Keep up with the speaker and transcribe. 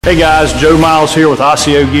Hey guys, Joe Miles here with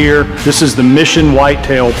Osseo Gear. This is the Mission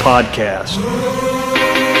Whitetail podcast.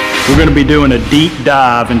 We're going to be doing a deep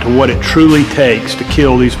dive into what it truly takes to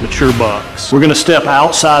kill these mature bucks. We're going to step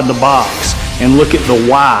outside the box and look at the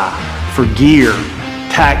why for gear,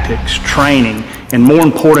 tactics, training, and more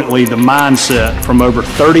importantly, the mindset from over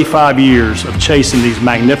 35 years of chasing these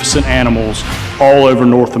magnificent animals all over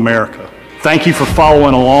North America. Thank you for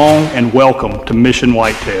following along and welcome to Mission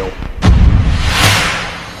Whitetail.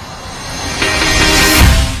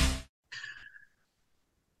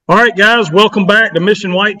 All right, guys, welcome back to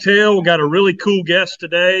Mission Whitetail. We got a really cool guest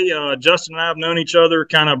today. Justin and I have known each other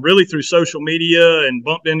kind of really through social media and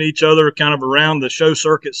bumped into each other kind of around the show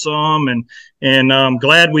circuit some. And I'm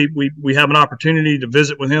glad we have an opportunity to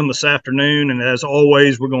visit with him this afternoon. And as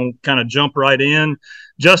always, we're going to kind of jump right in.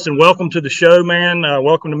 Justin, welcome to the show, man.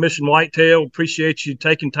 Welcome to Mission Whitetail. Appreciate you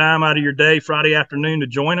taking time out of your day Friday afternoon to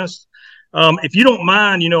join us. If you don't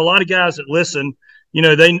mind, a lot of guys that listen,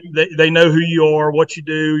 they know who you are, what you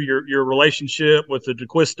do, your relationship with the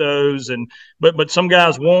DeQuistos, but some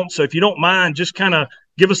guys won't. So if you don't mind, just kind of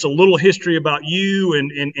give us a little history about you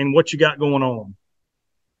and what you got going on.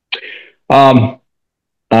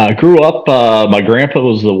 I grew up, my grandpa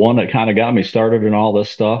was the one that kind of got me started in all this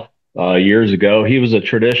stuff years ago. He was a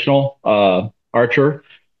traditional archer.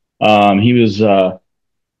 I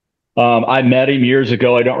met him years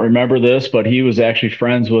ago. I don't remember this, but he was actually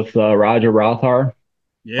friends with Roger Rothar.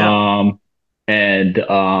 Yeah. I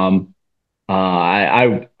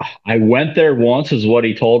went there once is what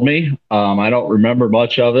he told me. I don't remember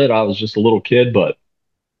much of it. I was just a little kid, but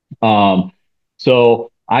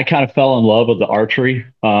so I kind of fell in love with the archery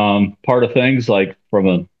part of things, like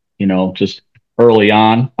from just early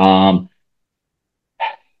on.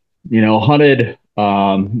 Hunted,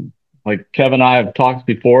 like Kevin and I have talked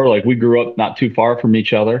before, like we grew up not too far from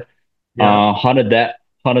each other. Yeah. Hunted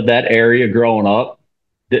that area growing up.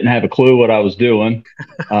 Didn't have a clue what I was doing.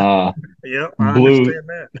 Yeah, I understand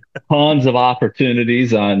that. Tons of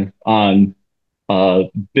opportunities on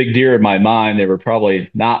big deer in my mind. They were probably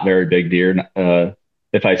not very big deer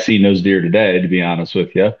if I seen those deer today, to be honest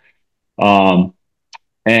with you.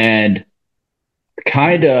 And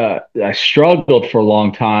kind of I struggled for a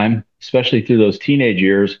long time, especially through those teenage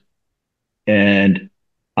years. And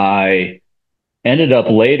I ended up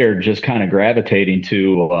later just kind of gravitating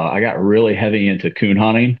to, I got really heavy into coon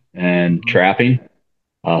hunting and trapping,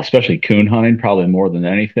 especially coon hunting, probably more than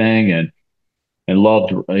anything. And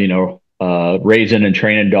loved, raising and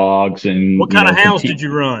training dogs. And what kind of hounds did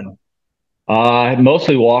you run?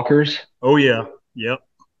 Mostly walkers. Oh yeah. Yep.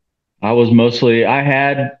 I've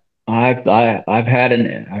had an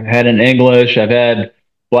English, I've had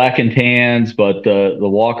black and tans, but the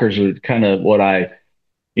walkers are kind of what I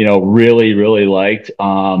really, really liked.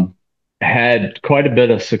 Had quite a bit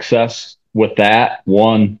of success with that.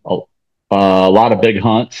 Won a lot of big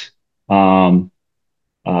hunts when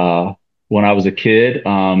I was a kid.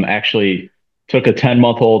 Actually took a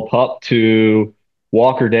 10-month-old pup to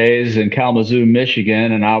Walker Days in Kalamazoo,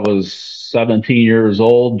 Michigan, and I was 17 years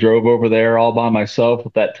old, drove over there all by myself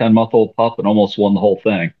with that 10-month-old pup and almost won the whole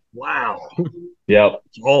thing. Wow. Yep.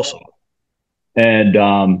 That's awesome.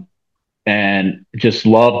 And just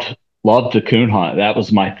loved to coon hunt. That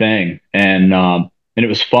was my thing. And it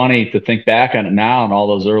was funny to think back on it now and all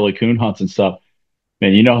those early coon hunts and stuff.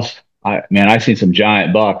 Man, I seen some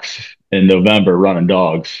giant bucks in November running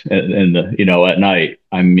dogs in the at night.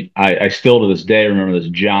 I still to this day remember this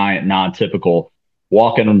giant non-typical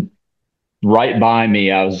walking right by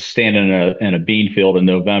me. I was standing in a bean field in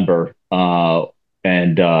November,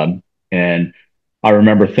 and I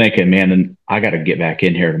remember thinking, man, and I got to get back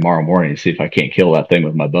in here tomorrow morning and see if I can't kill that thing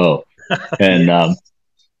with my bow. And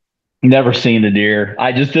never seen a deer.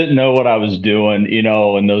 I just didn't know what I was doing,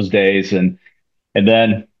 in those days. And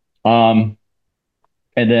then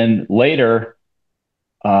later,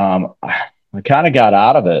 I kind of got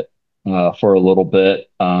out of it for a little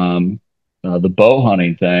bit. The bow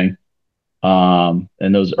hunting thing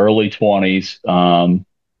in those early 20s,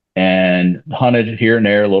 and hunted here and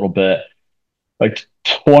there a little bit. Like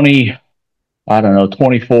 20, I don't know,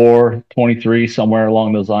 24, 23, somewhere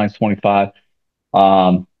along those lines, 25.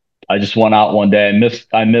 I just went out one day. I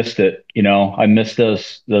missed it. I missed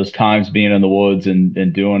those times being in the woods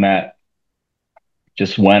and doing that.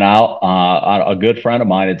 Just went out. A good friend of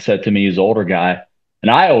mine had said to me, he's an older guy, and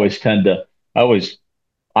I always hung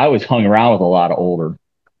around with a lot of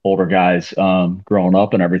older guys growing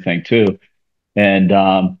up and everything too. And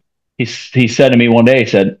he said to me one day, he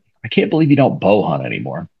said, I can't believe you don't bow hunt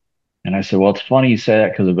anymore. And I said, well, it's funny you say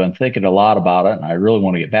that because I've been thinking a lot about it and I really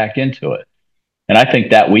want to get back into it. And I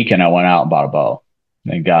think that weekend I went out and bought a bow.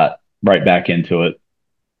 and got right back into it.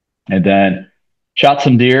 And then shot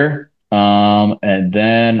some deer. And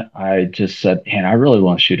then I just said, man, I really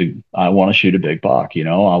want to I want to shoot a big buck. I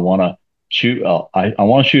want to I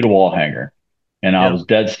want to shoot a wall hanger. And I Yeah. was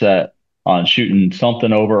dead set on shooting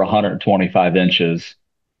something over 125 inches.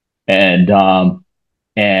 And,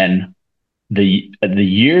 and the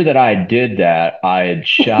year that I did that, I'd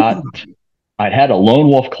had a lone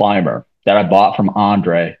wolf climber that I bought from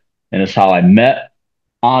Andre. And it's how I met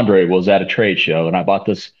Andre, was at a trade show. And I bought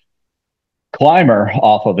this climber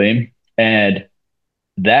off of him. And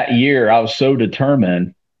that year, I was so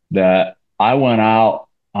determined that I went out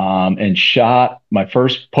and shot my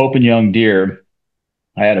first Pope and Young deer.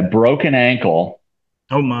 I had a broken ankle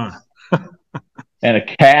Oh my. and a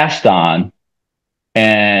cast on,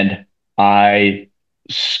 and I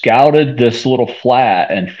scouted this little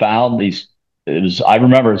flat and found these. I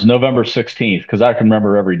remember it was November 16th because I can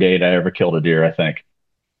remember every date I ever killed a deer, I think.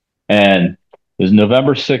 And it was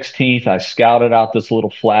November 16th. I scouted out this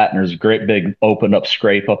little flat, and there's a great big opened up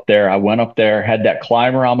scrape up there. I went up there, had that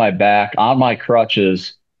climber on my back, on my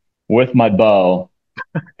crutches with my bow,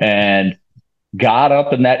 and got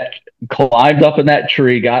up in that, climbed up in that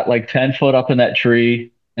tree, got like 10 foot up in that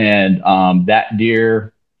tree. And that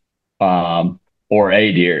deer, or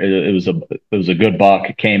a deer, it was a good buck.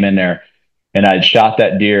 It came in there, and I'd shot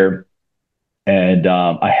that deer. And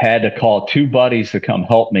I had to call two buddies to come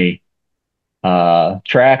help me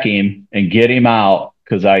track him and get him out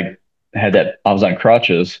because I was on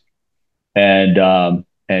crutches, and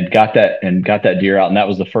got that deer out, and that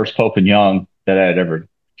was the first Pope and Young that I had ever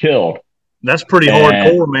killed. That's pretty And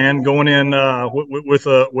hardcore, man. Going in with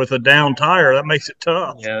a down tire, that makes it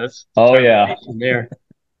tough. Yeah, that's oh yeah, determination there.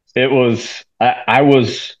 it was I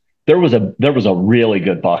was there was a really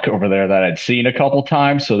good buck over there that I'd seen a couple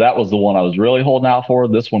times, so that was the one I was really holding out for.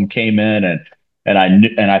 This one came in, and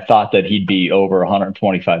I thought that he'd be over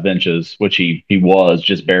 125 inches, which he was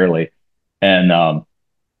just barely. And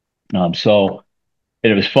so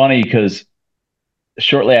it was funny because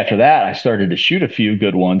shortly after that, I started to shoot a few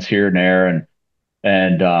good ones here and there, and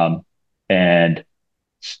and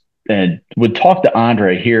and would talk to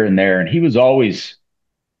Andre here and there, and he was always,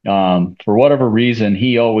 for whatever reason,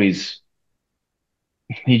 he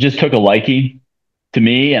just took a liking to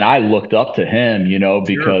me, and I looked up to him, Sure.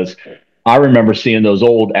 because I remember seeing those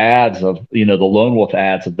old ads of, the lone wolf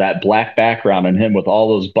ads of that black background and him with all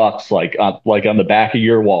those bucks like on the back of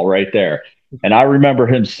your wall right there. And I remember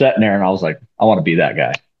him sitting there, and I was like, I want to be that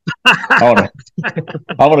guy.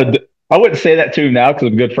 I wouldn't say that to him now because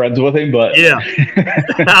I'm good friends with him, but Yeah,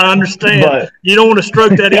 I understand. but You don't want to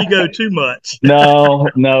stroke that ego too much.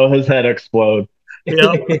 no, his head explode.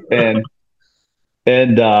 Yeah.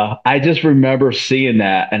 And I just remember seeing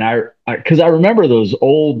that, and because I remember those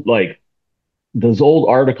old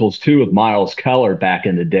articles too with Miles Keller back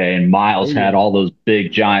in the day, and Miles had all those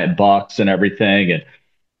big giant bucks and everything,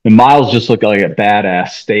 and Miles just looked like a badass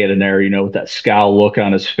standing there, with that scowl look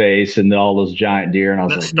on his face and all those giant deer, and I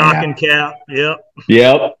was That like, stocking man, cap. Yep.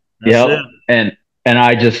 yep, That's it. and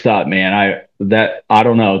I just thought, man, I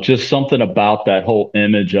don't know, just something about that whole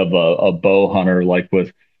image of a bow hunter, like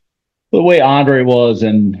with the way Andre was,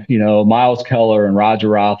 and Miles Keller and Roger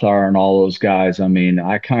Rothar and all those guys. I mean,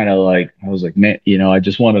 I was like, man, I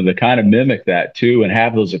just wanted to kind of mimic that too and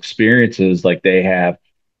have those experiences like they have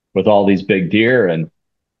with all these big deer.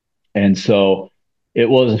 And so it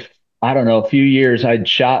was, I don't know, a few years. I'd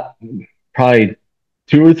shot probably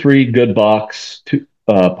two or three good bucks, two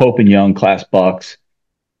Pope and Young class bucks.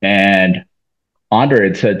 And Andre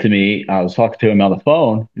had said to me, I was talking to him on the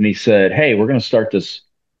phone, and he said, hey, we're going to start this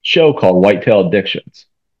show called Whitetail Addictions.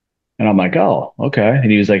 And I'm like, oh, okay. And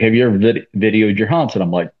he was like, have you ever videoed your hunts? And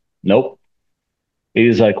I'm like, nope. He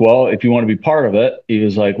was like, well, if you want to be part of it, he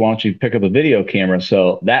was like, why don't you pick up a video camera?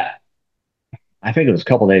 So I think it was a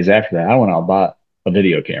couple of days after that, I went out and bought a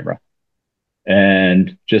video camera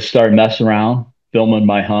and just started messing around, filming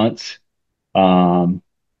my hunts. Didn't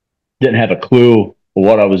have a clue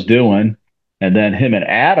what I was doing. And then him and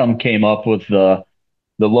Adam came up with the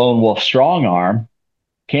Lone Wolf Strong Arm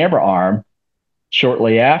camera arm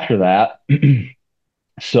shortly after that.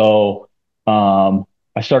 So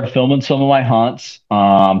I started filming some of my hunts,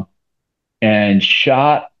 and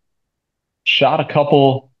shot a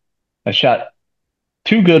couple. I shot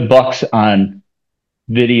two good bucks on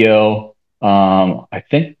video. I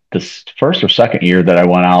think this first or second year that I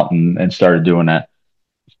went out and started doing that.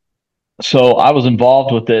 So I was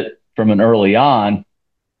involved with it from an early on.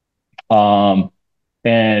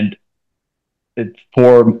 And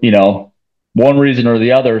for, one reason or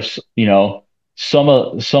the other, some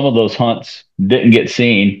of those hunts didn't get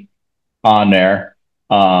seen on there.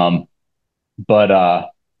 Um, but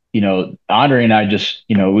Andre and I just,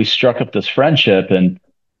 we struck up this friendship, and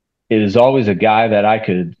it is always a guy that I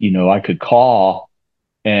could call,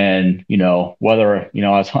 and whether I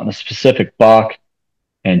was hunting a specific buck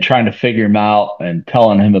and trying to figure him out and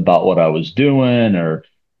telling him about what I was doing, or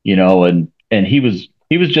and he was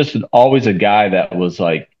just always a guy that was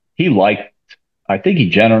like, he liked, I think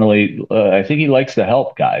he likes to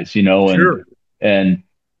help guys, Sure. and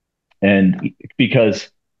and because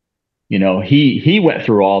he went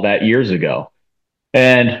through all that years ago,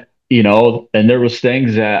 and and there was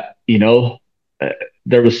things that uh,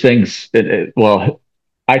 there was things well,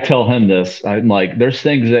 I tell him this. I'm like, there's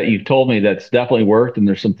things that you've told me that's definitely worked, and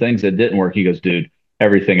there's some things that didn't work. He goes, dude,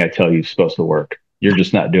 everything I tell you is supposed to work. You're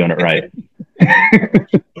just not doing it right.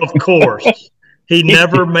 Of course. He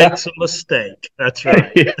never makes a mistake. That's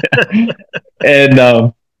right.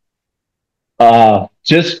 And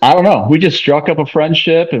just, I don't know. We just struck up a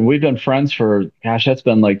friendship, and we've been friends for, gosh, that's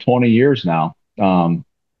been like 20 years now. That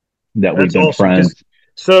we've That's been awesome. friends.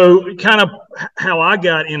 So kind of how I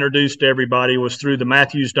got introduced to everybody was through the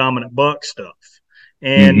Matthews Dominant Buck stuff.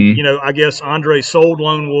 And, Hmm. I guess Andre sold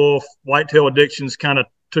Lone Wolf. Whitetail Addictions kind of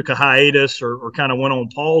took a hiatus, or kind of went on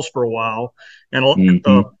pause for a while. And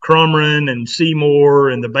Hmm. Crumrin and Seymour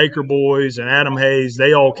and the Baker boys and Adam Hayes,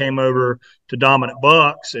 they all came over to Dominant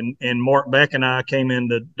Bucks. And Mark Beck and I came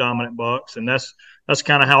into Dominant Bucks. And that's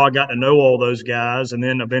kind of how I got to know all those guys. And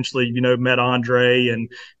then eventually, met Andre.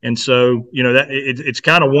 And so, it's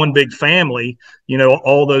kind of one big family.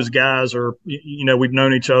 All those guys are, we've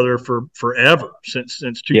known each other for forever, since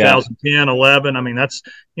Yeah. 2010, 11. I mean, that's,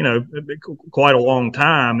 quite a long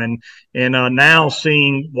time. And now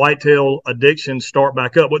seeing Whitetail Addictions start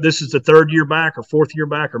back up. But this is the third year back or fourth year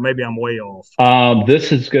back, or maybe I'm way off.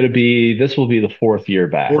 This will be the fourth year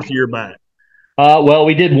back. Fourth year back. Well,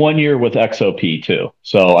 we did 1 year with XOP too,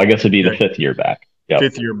 so I guess it'd be the Okay. fifth year back. Yep.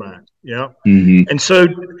 Fifth year back. Yeah. Hmm. And so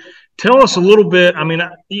tell us a little bit. I mean,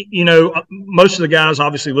 most of the guys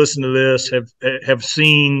obviously listen to this have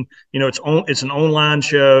seen, it's an online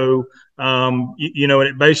show. And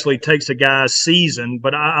it basically takes a guy's season,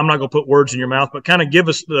 but I'm not going to put words in your mouth, but kind of give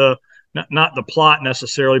us the, not the plot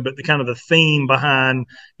necessarily, but the kind of the theme behind,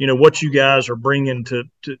 what you guys are bringing to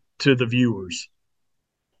the viewers.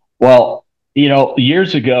 Well,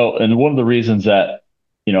 years ago, and one of the reasons that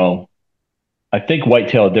you know I think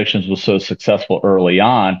Whitetail Addictions was so successful early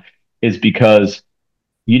on is because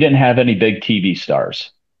you didn't have any big TV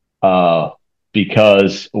stars. Uh,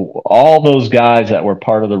 because all those guys that were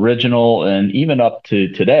part of the original and even up to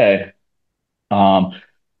today, um,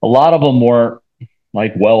 a lot of them were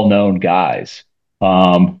like well-known guys,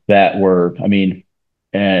 that were, I mean,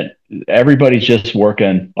 and everybody's just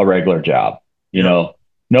working a regular job. You Yep. know,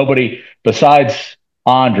 nobody besides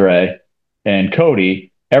Andre and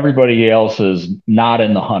Cody, everybody else is not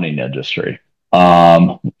in the hunting industry.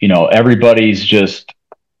 Everybody's just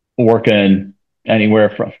working anywhere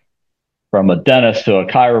from a dentist to a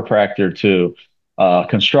chiropractor to a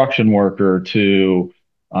construction worker to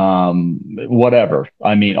whatever.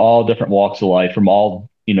 I mean, all different walks of life from all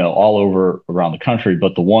over around the country.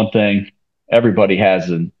 But the one thing everybody has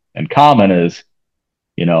in common is,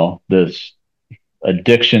 this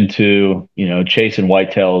addiction to, chasing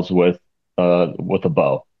whitetails with a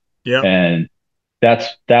bow. Yep. And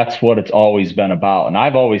that's what it's always been about. And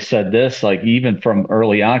I've always said this, like even from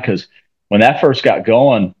early on, because when that first got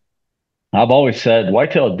going, I've always said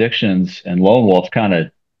Whitetail Addictions and Lone Wolf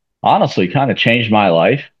honestly kind of changed my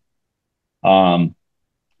life. Um,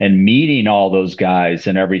 and meeting all those guys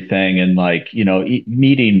and everything, and like,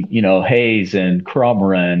 meeting, Hayes and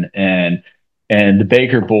Crumrin and the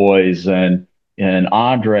Baker boys and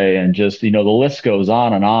Andre, and just, the list goes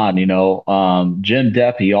on and on, Jim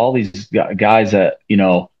Deppy, all these guys that,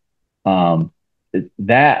 um,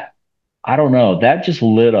 that, I don't know, that just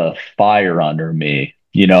lit a fire under me,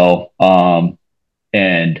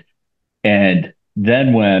 and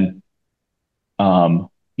then when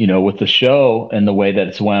with the show and the way that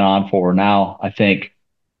it's went on for now, I think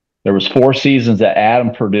there was 4 seasons that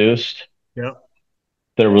Adam produced. Yep.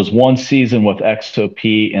 There was one season with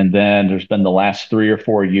XOP, and then there's been the last 3 or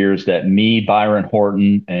 4 years that me, Byron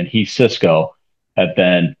Horton, and Heath Cisco have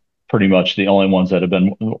been pretty much the only ones that have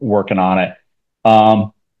been working on it.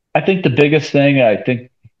 Um, I think the biggest thing, I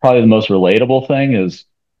think probably the most relatable thing is,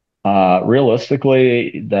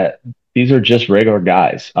 realistically, that these are just regular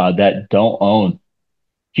guys that don't own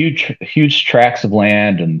huge tracts of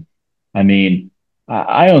land. And I mean,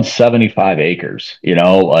 I own 75 acres,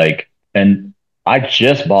 like, and I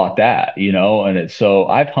just bought that, and it's, so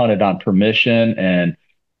I've hunted on permission and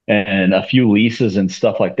a few leases and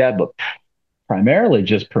stuff like that, but primarily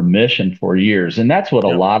just permission for years. And that's what a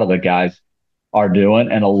Yep. lot of the guys are doing.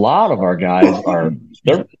 And a lot of our guys are,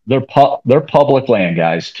 Excuse me. they're public land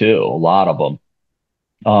guys too, a lot of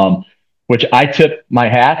them. Which I tip my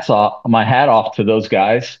hat off to those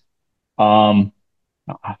guys. Um,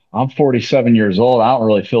 I'm 47 years old. I don't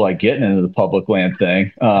really feel like getting into the public land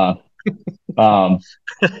thing. Um,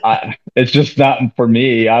 it's just not for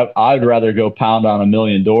me. I'd rather go pound on a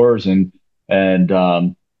million doors and and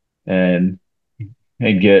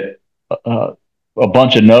and get a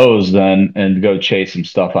bunch of no's than and go chase some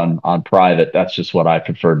stuff on private. That's just what I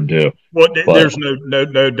prefer to do. Well, But there's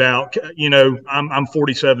no doubt. You know, I'm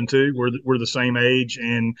 47 too. We're the same age,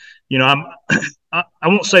 and you know, I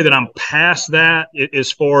won't say that I'm past that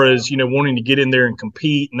as far as wanting to get in there and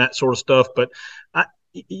compete and that sort of stuff. But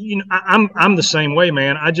I'm the same way,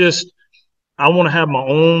 man. I want to have my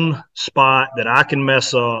own spot that I can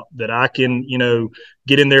mess up, that I can,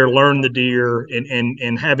 get in there, learn the deer,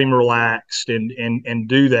 and have him relaxed and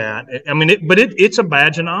do that. I mean, it's a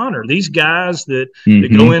badge and honor. These guys that go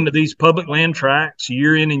mm-hmm. into these public land tracts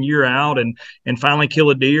year in and year out and finally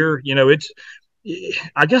kill a deer.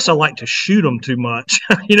 I guess I like to shoot them too much,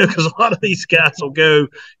 because a lot of these guys will go,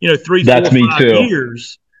 3, 4, That's me 5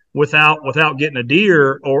 years without getting a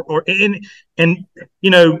deer and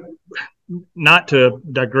not to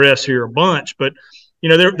digress here a bunch, but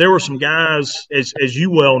there were some guys, as you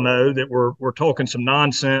well know, that were talking some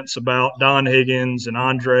nonsense about Don Higgins and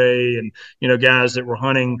Andre, and guys that were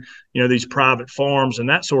hunting these private farms and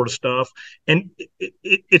that sort of stuff. And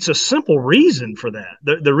it's a simple reason for that.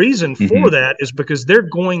 The reason too. for that is because they're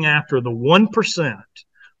going after the 1%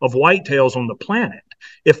 of whitetails on the planet.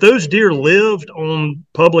 If those deer lived on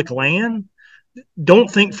public land, don't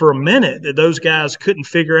think for a minute that those guys couldn't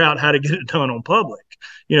figure out how to get it done on public.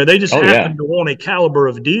 They just happen to want a caliber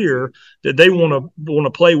of deer that they want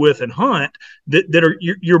to play with and hunt that are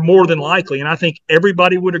you're more than likely, and I think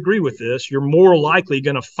everybody would agree with this, you're more likely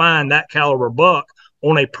going to find that caliber buck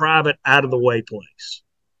on a private, out of the way place.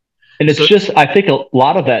 And it's just, I think a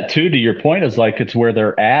lot of that too, to your point, is like it's where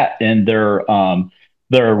they're at in their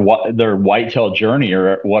whitetail journey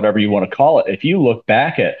or whatever you want to call it. If you look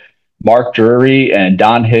back at Mark Drury and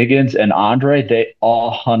Don Higgins and Andre, they all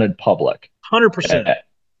hunted public. 100%.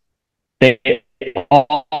 They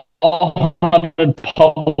all hunted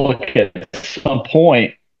public at some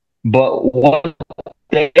point, but what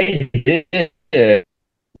they did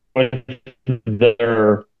with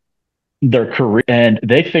their career, and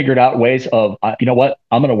they figured out ways of, you know what,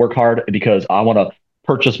 I'm going to work hard because I want to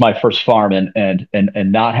purchase my first farm and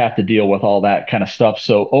not have to deal with all that kind of stuff.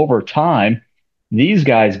 So over time, these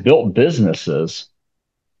guys built businesses.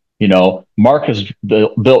 Mark has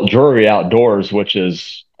built Drury Outdoors, which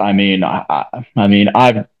is, I've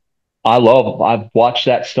watched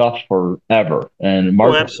that stuff forever. And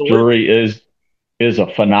Mark Drury is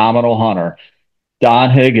a phenomenal hunter.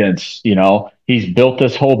 Don Higgins, he's built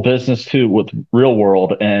this whole business too with Real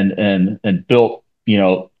World and built,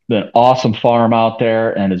 an awesome farm out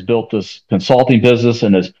there and has built this consulting business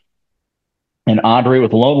and Andre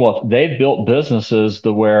with Lone Wolf, they've built businesses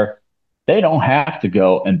to where they don't have to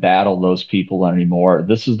go and battle those people anymore.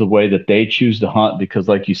 This is the way that they choose to hunt because,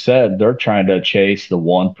 like you said, they're trying to chase the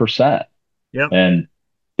 1%. Yep. And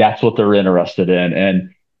that's what they're interested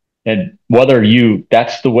in. And whether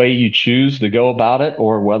that's the way you choose to go about it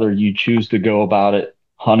or whether you choose to go about it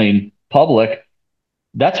hunting public,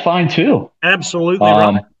 that's fine too. Absolutely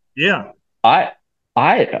right. Yeah. I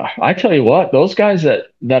tell you what, those guys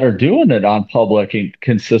that are doing it on public and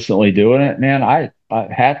consistently doing it, man,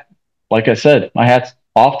 like I said, my hat's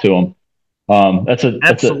off to them. That's a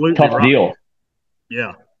tough deal.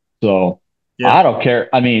 Yeah. So yeah. I don't care.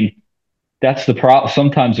 I mean, that's the problem.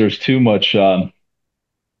 Sometimes there's too much, sometimes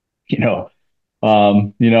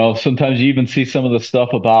you even see some of the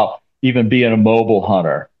stuff about even being a mobile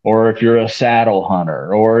hunter, or if you're a saddle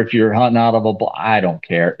hunter, or if you're hunting out of I don't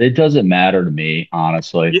care. It doesn't matter to me,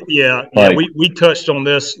 honestly. Yeah. We touched on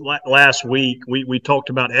this last week. We talked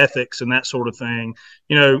about ethics and that sort of thing.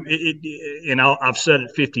 And I've said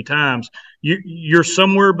it 50 times. You're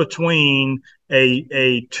somewhere between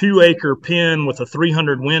a 2-acre pen with a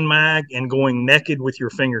 300 Win Mag and going naked with your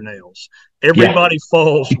fingernails. Everybody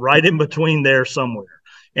falls right in between there somewhere.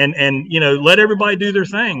 And let everybody do their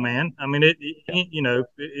thing, man. I mean,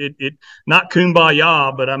 it not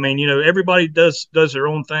kumbaya, but I mean, everybody does their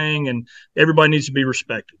own thing, and everybody needs to be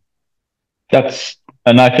respected.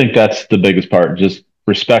 And I think that's the biggest part, just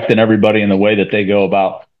respecting everybody in the way that they go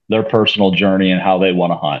about their personal journey and how they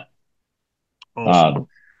want to hunt. Awesome.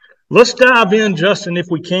 Let's dive in, Justin, if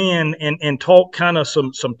we can, and talk kind of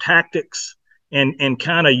some tactics and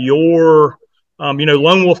kind of your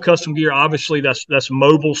Lone Wolf Custom Gear, obviously that's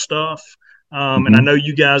mobile stuff. And I Mm-hmm. know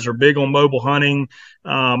you guys are big on mobile hunting.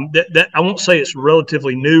 That I won't say it's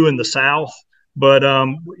relatively new in the South, but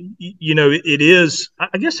it is.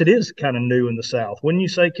 I guess it is kind of new in the South, wouldn't you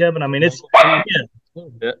say, Kevin? I mean, it's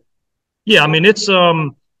yeah, yeah. I mean, it's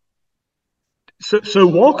So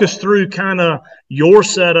walk us through kind of your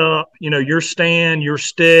setup, your stand, your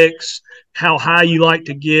sticks, how high you like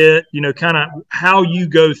to get, kind of how you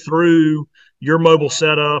go through your mobile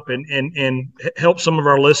setup and help some of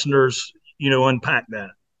our listeners, unpack that.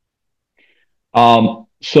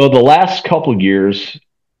 So the last couple of years,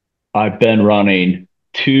 I've been running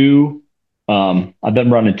two. I've been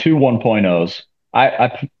running two 1.0s.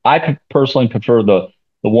 I personally prefer the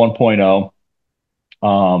 1.0.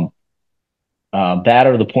 Um, that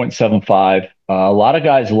or the 0.75. A lot of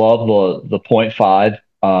guys love the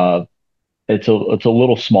 0.5. It's a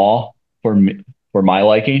little small for me, for my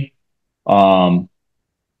liking. Um,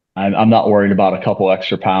 I'm not worried about a couple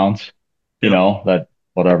extra pounds, Yep. that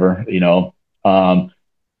whatever,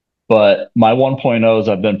 but my 1.0s,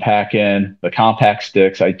 I've been packing the compact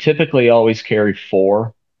sticks. I typically always carry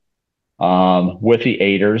four, with the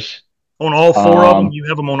eighters. On all four of them, Um, you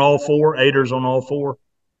have them on all four, eighters on all four.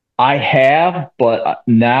 I have, but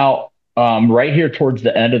now, right here towards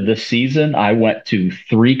the end of the season, I went to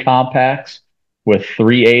three compacts with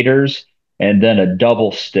three eighters and then a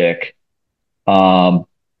double stick. Um,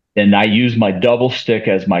 and I use my double stick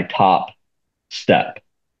as my top step.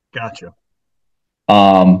 Gotcha.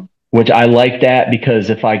 Which I like that because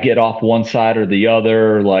if I get off one side or the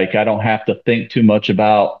other, like I don't have to think too much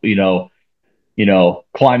about,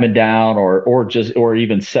 climbing down or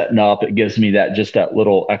even setting up. It gives me that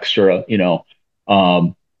little extra,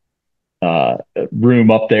 um, uh, room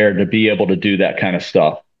up there to be able to do that kind of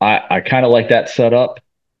stuff. I kind of like that setup.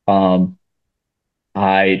 Um,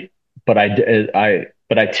 I, but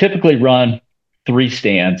I typically run three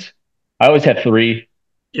stands. I always have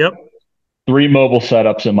Yep. three mobile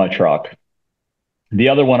setups in my truck. The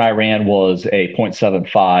other one I ran was a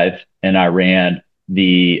 0.75, and I ran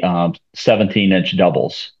the 17-inch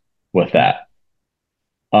doubles with that.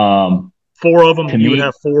 Um, Four of them, to you would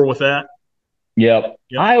have me, four with that. yep.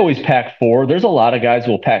 Yep. I always pack four. There's a lot of guys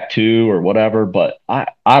who will pack two or whatever, but I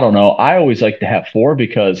don't know. I always like to have four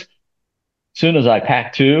because as soon as I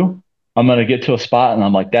pack two, I'm going to get to a spot and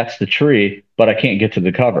I'm like, that's the tree, but I can't get to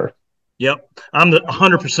the cover. Yep. I'm the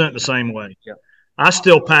 100% the same way. Yep. I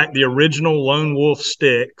still pack the original Lone Wolf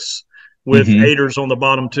sticks with Hmm. eighters on the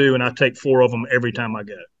bottom too, and I take four of them every time I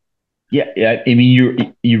go. Yeah, yeah. I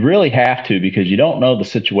mean, you really have to because you don't know the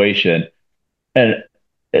situation, and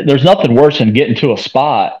there's nothing worse than getting to a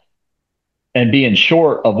spot and being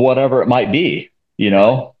short of whatever it might be.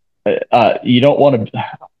 Right. You don't want to.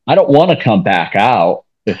 I don't want to come back out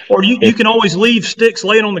Or you if can always leave sticks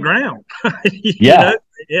laying on the ground. you know? yeah.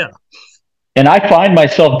 Yeah. And I find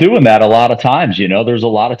myself doing that a lot of times. There's a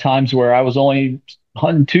lot of times where I was only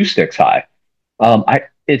hunting two sticks high. I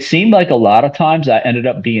It seemed like a lot of times I ended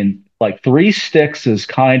up being like three sticks is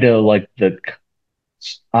kind of like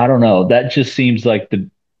I don't know. That just seems like the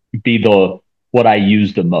what I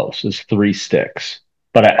use the most is three sticks.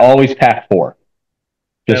 But I always pack four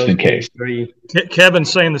That just was in me. case. Three.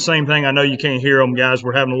 Kevin's saying the same thing. I know you can't hear him, guys.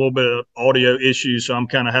 We're having a little bit of audio issues, so I'm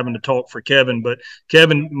kind of having to talk for Kevin. But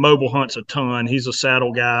Kevin mobile hunts a ton. He's a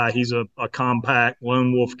saddle guy. He's a compact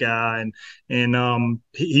lone wolf guy, and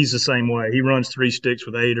he's the same way. He runs three sticks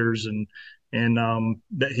with eighters, and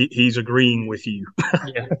he's agreeing with you.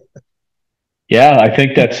 Yeah. Yeah, I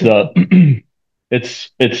think that's the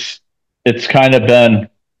it's it's it's kind of been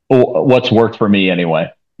what's worked for me anyway.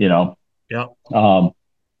 Yeah. Um,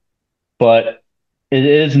 but it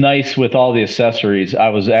is nice with all the accessories. I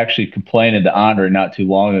was actually complaining to Andre not too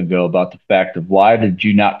long ago about the fact of why did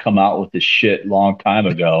you not come out with this shit long time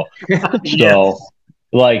ago? So, Yes.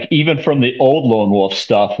 like even from the old Lone Wolf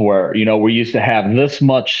stuff, where we used to have this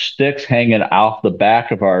much sticks hanging off the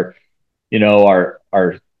back of our, you know, our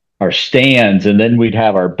stands, and then we'd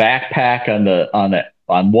have our backpack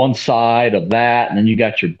on one side of that, and then you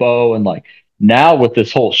got your bow, and like now with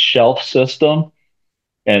this whole shelf system,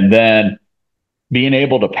 and then being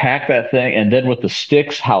able to pack that thing, and then with the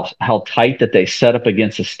sticks, how tight that they set up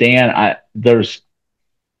against the stand, there's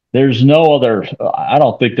no other. I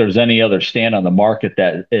don't think there's any other stand on the market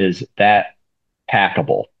that is that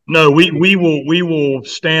packable. No, we will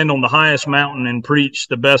stand on the highest mountain and preach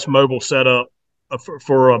the best mobile setup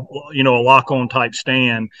for a lock on type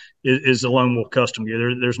stand is the Lone Wolf Custom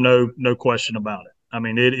Gear. There's no question about it. I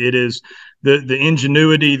mean it is the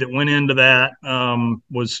ingenuity that went into that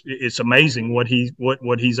it's amazing what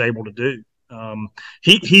he's able to do.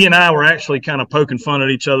 He and I were actually kind of poking fun at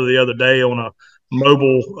each other the other day on a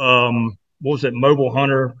mobile. What was it? Mobile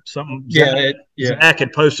Hunter something. Zach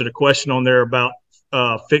had posted a question on there about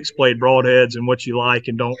fixed blade broadheads and what you like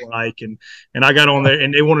and don't like, and I got on there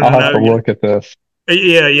and they wanted I'll to have know. to look at this.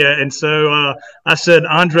 Yeah. And so I said,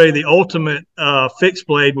 Andre, the ultimate fixed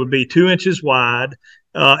blade would be 2 inches wide,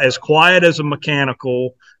 as quiet as a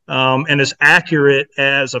mechanical, and as accurate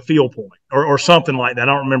as a field point or something like that. I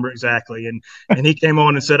don't remember exactly. And he came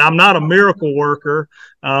on and said, I'm not a miracle worker.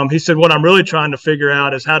 He said, what I'm really trying to figure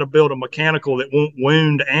out is how to build a mechanical that won't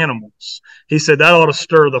wound animals. He said, that ought to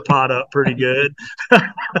stir the pot up pretty good.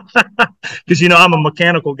 Because, I'm a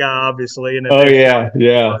mechanical guy, obviously. And Oh, yeah.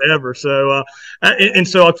 forever. So, and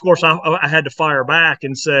so, of course, I had to fire back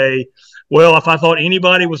and say, well, if I thought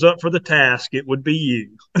anybody was up for the task, it would be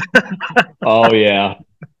you. Oh, yeah.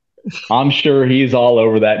 I'm sure he's all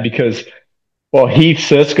over that because, well, Heath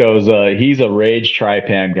Cisco's he's a Rage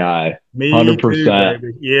Trypan guy, Me too, 100%.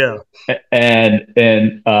 baby. Yeah. And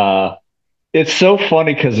it's so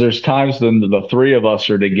funny because there's times when the three of us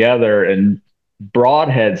are together and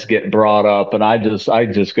broadheads get brought up, and I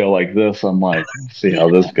just go like this. I'm like, see how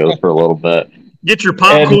this goes for a little bit. Get your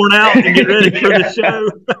popcorn out and get ready for the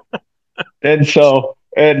show. And so,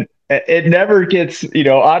 and it never gets,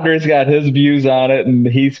 Andre's got his views on it and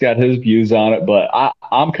he's got his views on it, but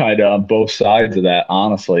I'm kind of on both sides of that,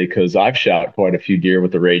 honestly, because I've shot quite a few deer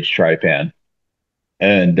with the Rage Trypan.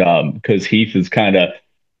 And because Heath is kind of,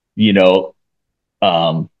 you know,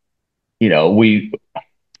 um, we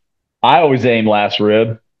I always aim last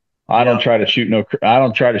rib. I don't Yeah. try to shoot I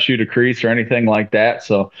don't try to shoot a crease or anything like that.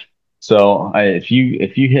 If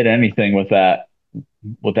you hit anything with that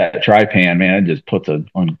Trypan, man, it just puts an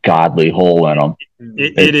ungodly hole in them.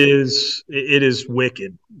 It is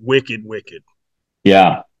wicked, wicked, wicked.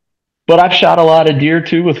 Yeah, but I've shot a lot of deer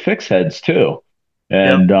too with fixed heads too,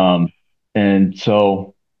 Yep. and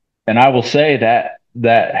I will say that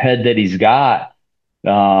head that he's got,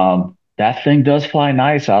 that thing does fly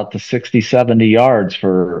nice out to 60, 70 yards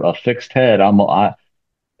for a fixed head.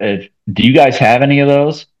 Do you guys have any of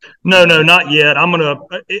those? No, not yet.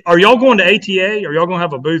 Are y'all going to ATA? Are y'all going to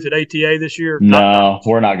have a booth at ATA this year? Not No,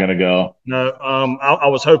 we're not going to go. No, I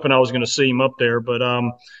was hoping I was going to see him up there, but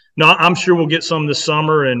no, I'm sure we'll get some this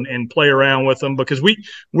summer and play around with them because we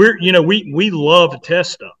love to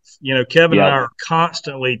test stuff. Kevin and I Yep. are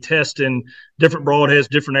constantly testing different broadheads,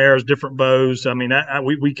 different arrows, different bows. I mean,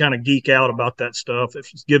 we kind of geek out about that stuff. It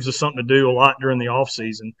gives us something to do a lot during the off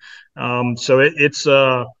season. So it's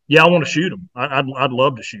yeah, I want to shoot them. I'd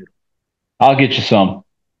love to shoot them. I'll get you some.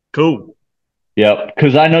 Cool. Yep,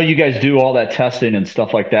 because I know you guys do all that testing and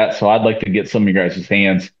stuff like that, so I'd like to get some of your guys'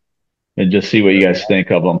 hands and just see what you guys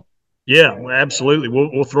think of them. Yeah, absolutely.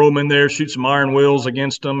 We'll throw them in there, shoot some iron wheels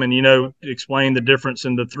against them, and explain the difference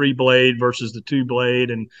in the 3 blade versus the 2 blade,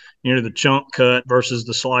 and the chunk cut versus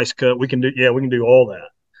the slice cut. We can do all that.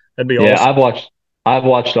 That'd be Yeah, awesome. I've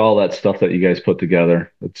watched all that stuff that you guys put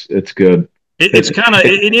together. It's good.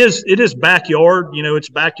 It is backyard. It's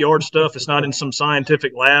backyard stuff. It's not in some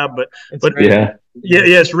scientific lab, but Yeah.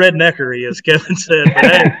 yeah, it's redneckery, as Kevin said. But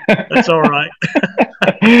hey, that's all right.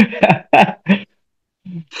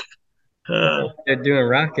 They're doing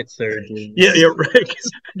rocket surgery. Yeah, right.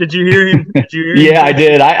 Did you hear him? Yeah, I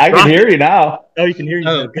did. I can hear you now. Oh, you can hear you.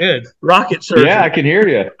 Oh, good. Rocket surgery. Yeah, I can hear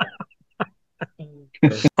you.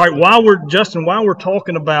 All right, while we're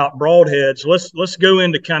talking about broadheads, let's go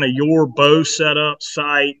into kind of your bow setup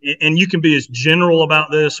site, and you can be as general about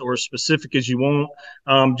this or as specific as you want.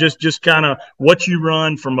 Just kind of what you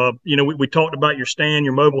run from we talked about your stand,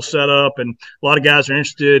 your mobile setup, and a lot of guys are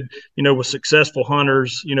interested, with successful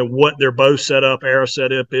hunters, what their bow setup, arrow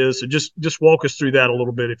setup is. So just walk us through that a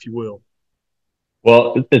little bit, if you will.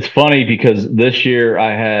 Well, it's funny because this year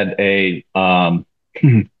I had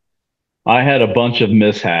I had a bunch of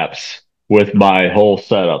mishaps with my whole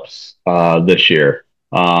setups this year.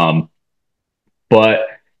 But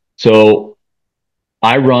so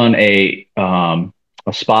I run a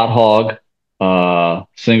spot hog,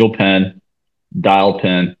 single pin, dial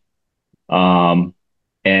pin,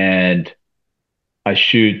 and I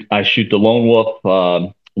shoot the Lone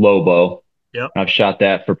Wolf Lobo. Yep. I've shot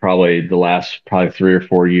that for probably the last 3 or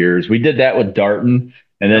 4 years. We did that with Darton,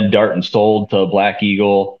 and then Darton sold to Black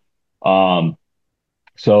Eagle.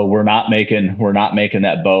 So we're not making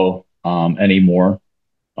that bow anymore.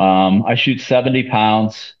 I shoot 70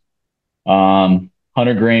 pounds,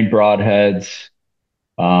 100 grain broadheads.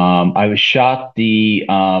 I was shot the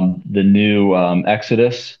new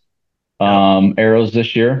Exodus arrows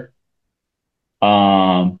this year.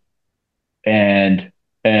 And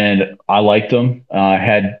I liked them. I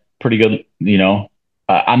pretty good.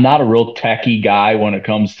 I'm not a real techie guy when it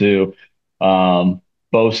comes to bow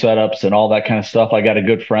setups and all that kind of stuff. I got a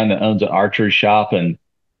good friend that owns an archery shop, and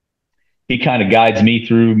he kind of guides me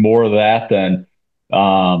through more of that than,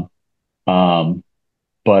 um, um,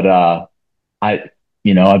 but I,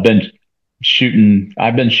 I've been shooting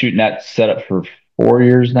that setup for 4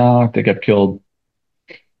 years now. I think I've killed,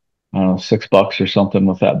 I don't know, $6 or something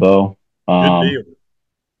with that bow. Good Um, deal.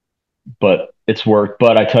 but it's worked.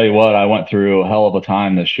 But I tell you what, I went through a hell of a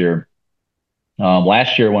time this year.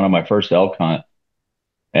 Last year, went on my first elk hunt,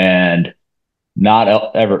 and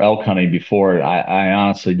not ever elk hunting before. I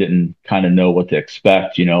honestly didn't kind of know what to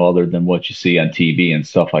expect, other than what you see on TV and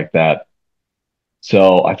stuff like that.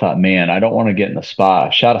 So I thought, man, I don't want to get in the spot.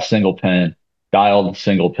 I shot a single pin, dialed a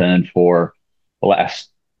single pin for the last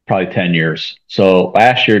probably 10 years. So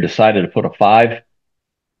last year decided to put a five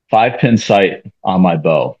pin sight on my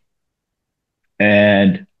bow.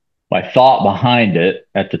 And my thought behind it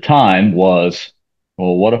at the time was,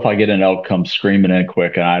 well, what if I get an elk come screaming in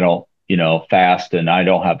quick and I don't, fast, and I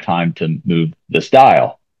don't have time to move this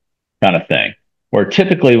dial, kind of thing. Where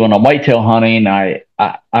typically when I'm whitetail hunting, I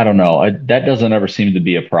don't know, that doesn't ever seem to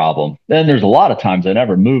be a problem. Then there's a lot of times I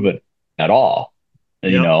never move it at all, you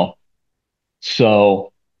Yep. know.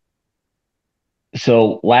 So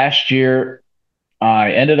last year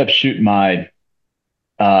I ended up shooting my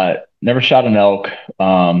never shot an elk.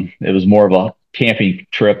 It was more of a camping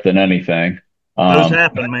trip than anything. Those Um,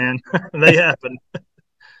 happen, man. They happen.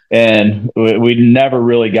 and we never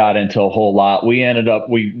really got into a whole lot. We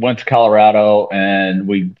went to Colorado,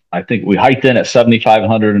 and I think we hiked in at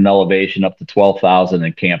 7,500 in elevation up to 12,000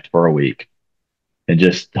 and camped for a week, and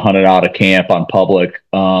just hunted out of camp on public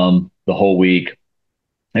the whole week.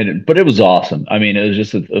 But it was awesome. I mean, it was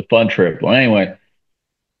just a fun trip. Well, anyway,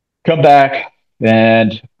 come back,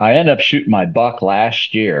 and I ended up shooting my buck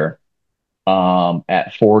last year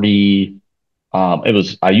at 40.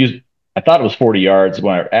 I thought it was 40 yards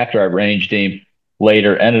after I ranged him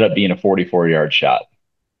later, ended up being a 44-yard shot.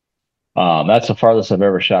 That's the farthest I've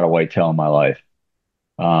ever shot a whitetail in my life.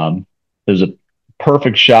 It was a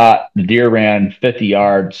perfect shot. The deer ran 50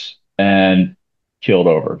 yards and killed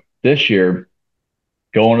over. This year,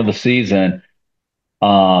 going to the season,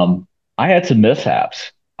 I had some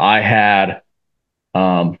mishaps. I had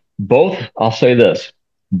I'll say this,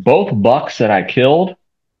 both bucks that I killed,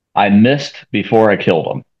 I missed before I killed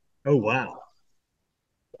them Oh, wow.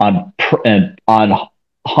 on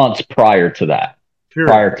hunts prior to that, Sure.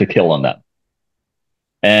 prior to killing them.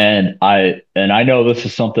 And I know this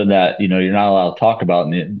is something that you're not allowed to talk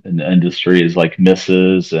about in the industry, is like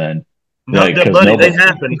misses, and No, like, because buddy, they nobody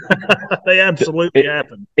happen. They absolutely it,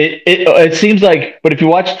 happen. it seems like, but if you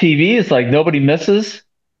watch TV, it's like nobody misses,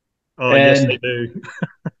 Oh, yes, they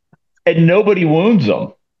and do. nobody wounds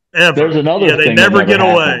them. There's Ever. another Yeah, they thing that never never get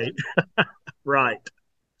happens. away. Right.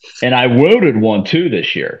 And I wounded one too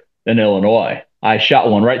this year in Illinois. I shot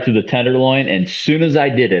one right through the tenderloin, and as soon as I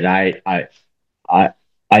did it, I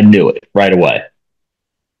I knew it right away.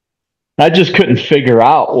 I just couldn't figure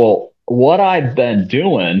out, well, what I've been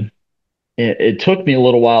doing. It took me a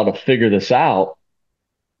little while to figure this out.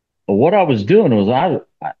 But what I was doing was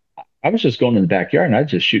I was just going in the backyard and I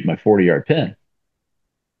just shoot my 40-yard pin,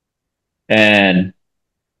 and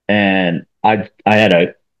I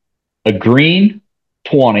had a green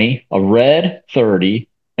 20, a red 30,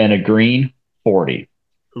 and a green 40.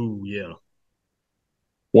 Ooh, yeah.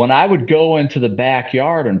 When I would go into the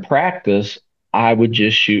backyard and practice, I would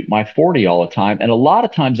just shoot my 40 all the time. And a lot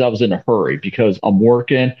of times I was in a hurry because I'm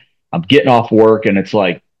working, I'm getting off work, and it's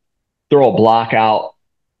like throw a block out,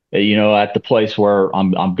 at the place where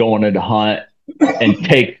I'm going in to hunt, and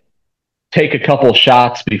take a couple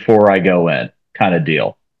shots before I go in, kind of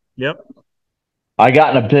deal. Yep. I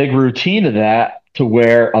got in a big routine of that, to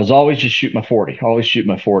where I was always just shoot my 40, always shoot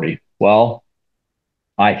my 40. Well,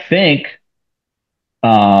 I think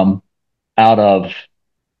um, out of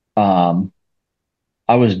um,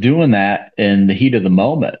 I was doing that in the heat of the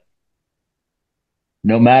moment.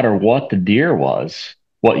 No matter what the deer was,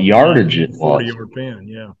 what Yeah, yardage use it the 40 was, yard pin.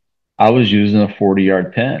 Yeah. I was using a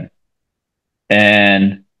 40-yard pin.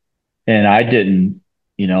 And I didn't,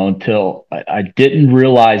 until I didn't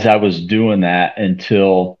realize I was doing that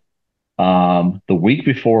until the week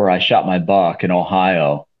before I shot my buck in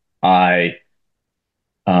Ohio. I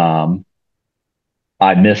um,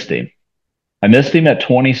 I missed him. I missed him at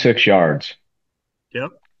 26 yards.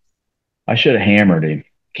 Yep. I should have hammered him.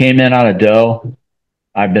 Came in on a doe.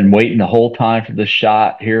 I've been waiting the whole time for this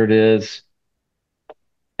shot. Here it is.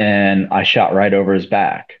 And I shot right over his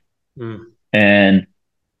back. Mm. And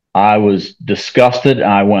I was disgusted.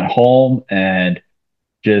 I went home, and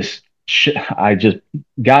I just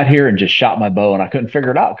got here and just shot my bow, and I couldn't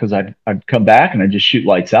figure it out because I'd come back and I'd just shoot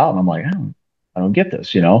lights out, and I'm like, I don't get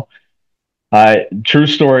this, you know. True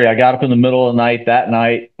story. I got up in the middle of the night that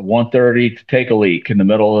night, 1:30, to take a leak in the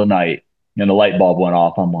middle of the night, and the light bulb went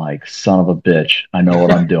off. I'm like, son of a bitch, I know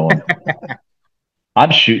what I'm doing.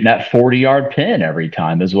 I'm shooting that 40-yard pin every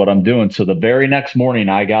time is what I'm doing. So the very next morning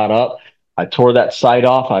I got up, I tore that sight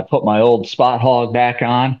off, I put my old Spot Hog back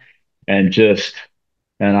on, and just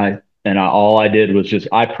all I did was just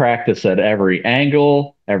I practiced at every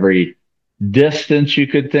angle, every distance you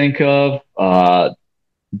could think of,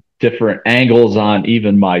 different angles on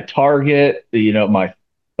even my target, my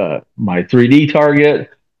 3D target,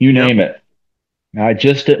 you name it. I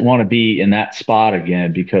just didn't want to be in that spot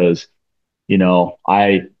again because,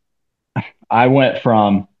 I went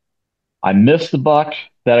from I missed the buck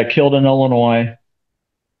that I killed in Illinois,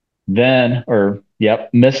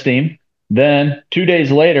 missed him. Then 2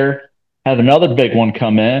 days later, have another big one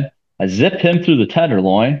come in. I zipped him through the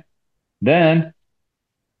tenderloin. Then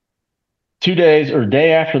 2 days or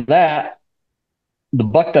day after that, the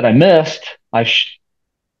buck that I missed, I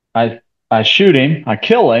shoot him, I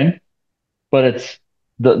kill him, but it's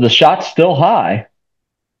the shot's still high.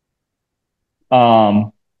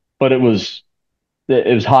 But it was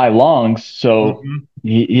high lungs, so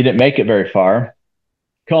he didn't make it very far.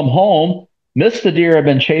 Come home, missed the deer I've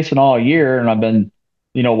been chasing all year, and I've been,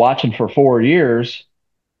 watching for 4 years,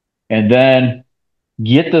 and then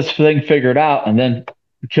get this thing figured out, and then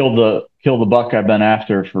kill the buck I've been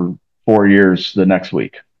after for 4 years the next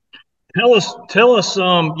week. Tell us, those,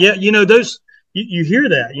 you hear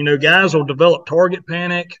that, guys will develop target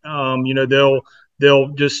panic. They'll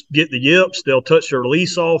just get the yips, they'll touch their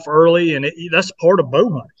release off early, and that's part of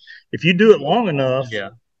bow hunting. If you do it long enough. Yeah.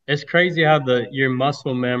 It's crazy how your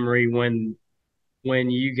muscle memory, when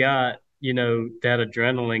you got, that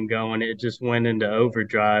adrenaline going, it just went into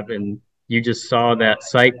overdrive, and you just saw that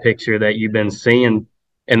sight picture that you've been seeing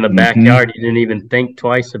in the backyard. You didn't even think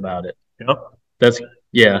twice about it. Yep.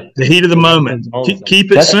 The heat of the moment.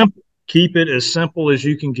 Keep it simple. Keep it as simple as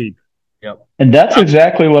you can keep it. Yep. And that's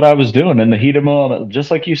exactly what I was doing in the heat of the moment.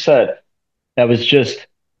 Just like you said, I was just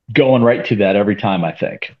going right to that every time, I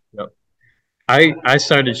think. Yep. I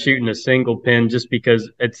started shooting a single pin just because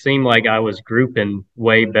it seemed like I was grouping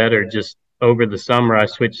way better. Just over the summer, I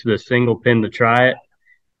switched to the single pin to try it,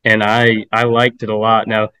 and I liked it a lot.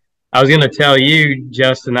 Now, I was going to tell you,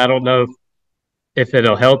 Justin, I don't know if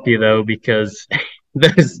it'll help you, though, because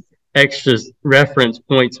those extra reference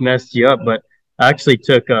points messed you up, but I actually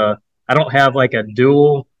took I don't have like a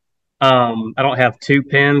dual, I don't have two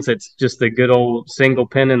pins. It's just a good old single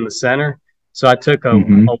pin in the center. So I took a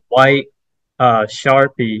white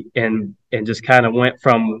Sharpie and just kind of went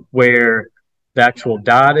from where the actual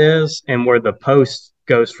dot is and where the post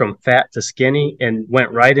goes from fat to skinny, and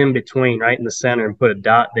went right in between, right in the center, and put a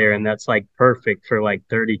dot there. And that's like perfect for like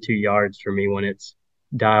 32 yards for me when it's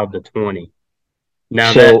dialed to 20.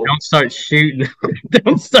 Now don't start shooting.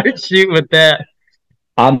 Don't start shooting with that.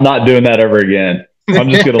 I'm not doing that ever again. I'm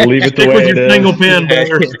just going to leave it the way it is. Single pin,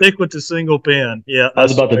 brother. Stick with the single pin. Yeah. I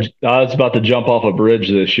was about to jump off a bridge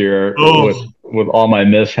this year with all my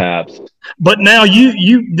mishaps. But now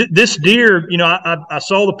this deer, I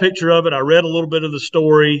saw the picture of it. I read a little bit of the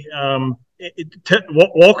story.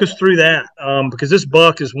 Walk us through that, because this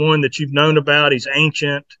buck is one that you've known about. He's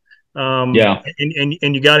ancient. And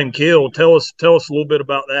you got him killed. Tell us a little bit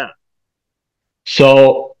about that.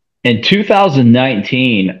 So in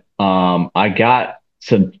 2019, I got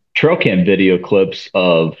some trail cam video clips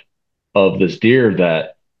of this deer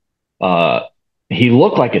that he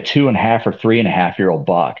looked like a 2.5 or 3.5-year-old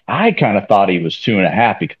buck. I kind of thought he was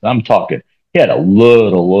 2.5 because I'm talking he had a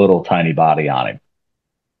little tiny body on him,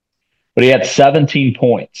 but he had 17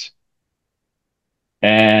 points,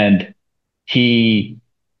 and he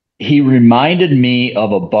reminded me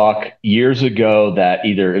of a buck years ago that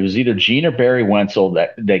it was either Gene or Barry Wenzel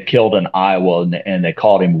that they killed in Iowa, and they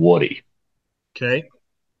called him Woody. Okay.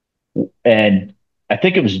 And I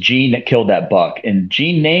think it was Gene that killed that buck. And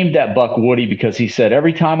Gene named that buck Woody because he said,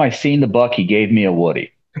 every time I seen the buck, he gave me a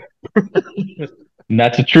Woody. And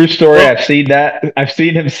that's a true story. Well, I've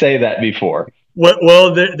seen him say that before.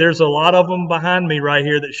 Well, there's a lot of them behind me right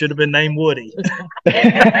here that should have been named Woody.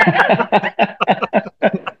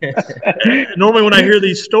 Normally when I hear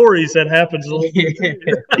these stories, that happens a little bit.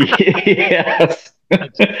 Yes.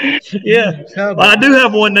 Yeah. I do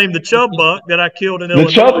have one named the Chub Buck that I killed in Illinois.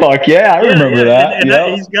 The Chub Buck, yeah, I remember that.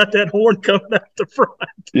 And he's got that horn coming out the front.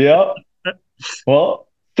 Yep. Well,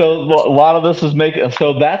 so a lot of this is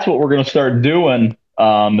so that's what we're going to start doing,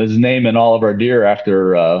 is naming all of our deer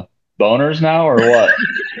after boners now or what?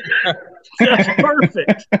 That's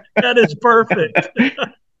perfect. That is perfect.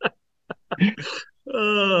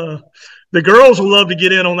 The girls will love to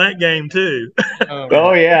get in on that game too.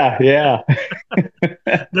 Oh yeah, yeah.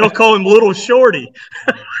 They'll call him Little Shorty.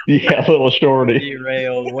 Yeah, a little shorty.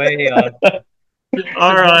 Derailed way off.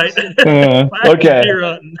 All right. Back to Okay. deer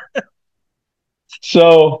hunting.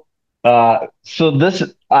 So, so this,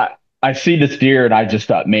 I see this deer and I just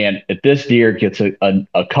thought, man, if this deer gets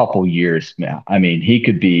a couple years, man, I mean, he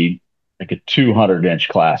could be like a 200-inch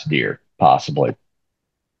class deer, possibly.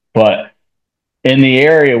 But in the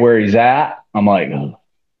area where he's at, I'm like,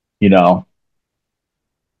 you know,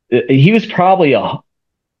 he was probably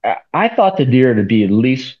I thought the deer to be at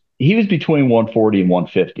least, he was between 140 and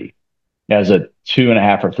 150 as a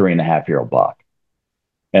 2.5 or 3.5 year old buck.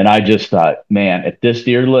 And I just thought, man, if this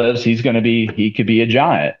deer lives, he could be a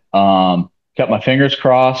giant. Kept my fingers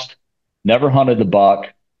crossed, never hunted the buck.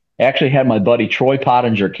 Actually had my buddy Troy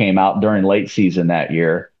Pottinger came out during late season that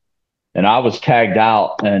year. And I was tagged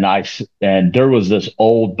out and there was this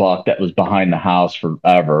old buck that was behind the house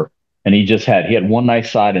forever. And he had one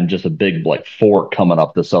nice side and just a big like fork coming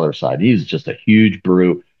up this other side. He was just a huge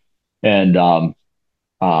brute. And um,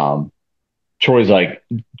 Troy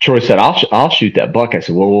said, I'll shoot that buck. I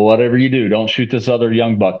said, well, whatever you do, don't shoot this other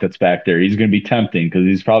young buck that's back there. He's going to be tempting because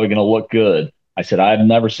he's probably going to look good. I said, I've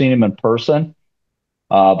never seen him in person,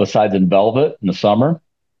 besides in velvet in the summer.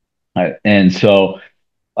 And so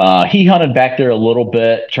he hunted back there a little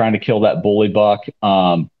bit, trying to kill that bully buck,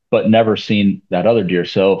 but never seen that other deer.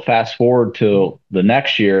 So fast forward to the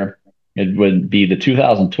next year, it would be the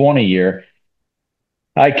 2020 year.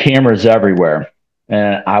 I had cameras everywhere.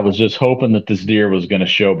 And I was just hoping that this deer was going to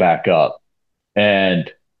show back up.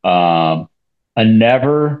 And I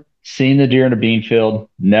never seen the deer in a bean field,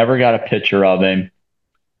 never got a picture of him,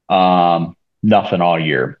 nothing all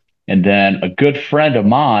year. And then a good friend of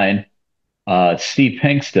mine, Steve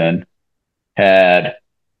Pinkston, had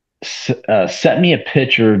sent me a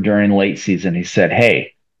picture during late season. He said,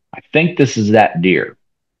 hey, I think this is that deer.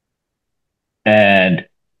 And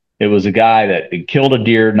it was a guy that killed a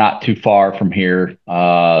deer not too far from here,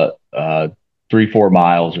 3-4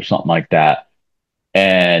 miles or something like that.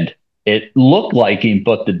 And it looked like him,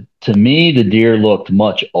 but to me, the deer looked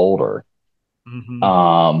much older.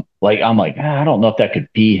 Mm-hmm. Like I'm like, I don't know if that could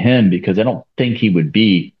be him because I don't think he would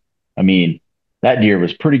be. I mean, that deer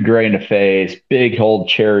was pretty gray in the face, big old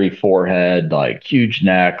cherry forehead, like huge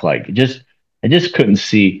neck, like I just couldn't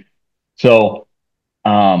see. So,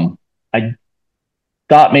 I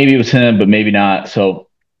thought maybe it was him, but maybe not. So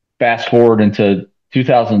fast forward into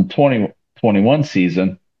 2020-21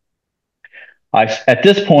 season. At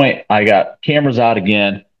this point, I got cameras out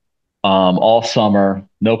again, all summer,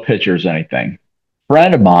 no pictures, anything.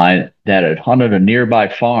 Friend of mine that had hunted a nearby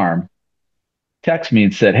farm texted me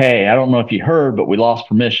and said, hey, I don't know if you heard, but we lost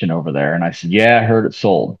permission over there. And I said, yeah, I heard it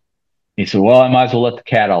sold. He said, well, I might as well let the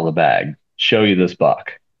cat out of the bag, show you this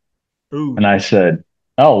buck. Ooh. And I said,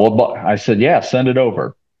 oh, well, I said, yeah, send it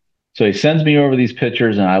over. So he sends me over these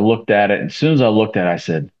pictures and I looked at it. And as soon as I looked at it, I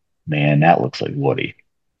said, man, that looks like Woody.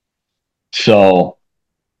 So,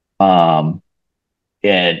 and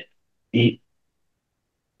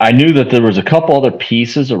I knew that there was a couple other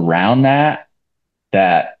pieces around that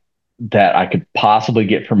I could possibly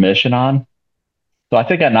get permission on. So I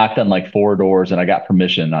think I knocked on like 4 doors and I got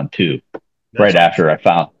permission on 2 right after I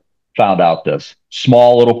found out this.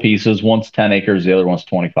 Small little pieces. One's 10 acres, the other one's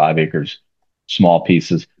 25 acres, small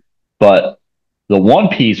pieces. But the one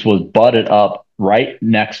piece was butted up right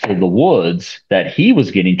next to the woods that he was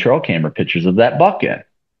getting trail camera pictures of that buck in.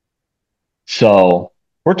 So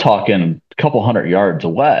we're talking a couple hundred yards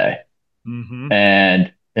away. Mm-hmm.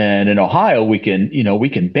 And in Ohio, we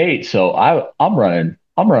can bait. So I'm running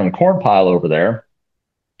a corn pile over there,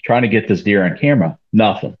 trying to get this deer on camera.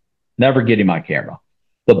 Nothing. Never get him on camera.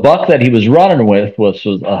 The buck that he was running with was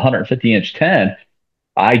a 150-inch 10.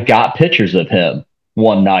 I got pictures of him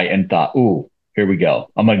one night and thought, ooh, here we go.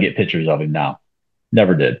 I'm going to get pictures of him now.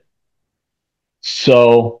 Never did.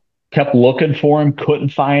 So kept looking for him.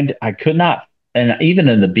 I could not. And even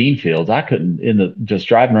in the bean fields, I couldn't, just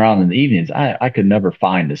driving around in the evenings, I could never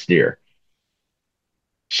find this deer.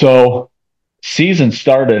 So season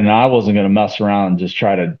started and I wasn't going to mess around and just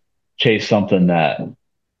try to chase something that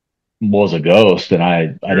was a ghost. And I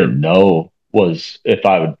didn't know if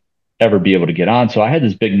I would ever be able to get on. So I had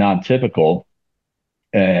this big non-typical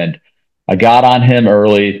and I got on him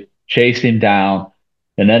early, chased him down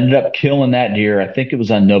and ended up killing that deer. I think it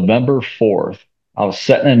was on November 4th. I was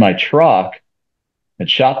sitting in my truck and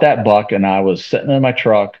shot that buck. And I was sitting in my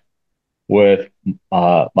truck with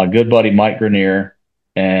my good buddy, Mike Grenier,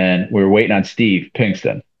 and we were waiting on Steve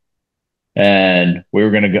Pinkston, and we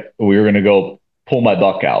were gonna go pull my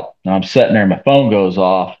buck out. And I'm sitting there, my phone goes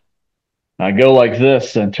off. I go like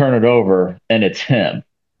this and turn it over, and it's him.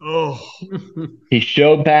 Oh, He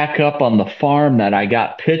showed back up on the farm that I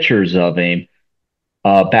got pictures of him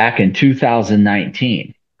back in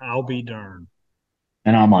 2019. I'll be darned.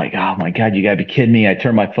 And I'm like, oh my God, you gotta be kidding me. I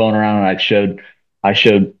turned my phone around and I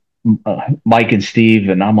showed Mike and Steve,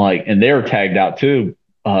 and I'm like, and they were tagged out too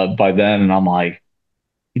by then. And I'm like,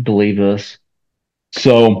 you believe this?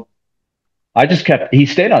 So he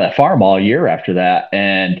stayed on that farm all year after that.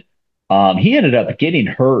 And he ended up getting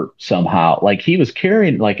hurt somehow. Like he was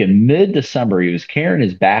carrying, like in mid-December, he was carrying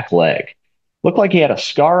his back leg. Looked like he had a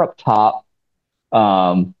scar up top,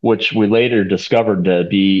 which we later discovered to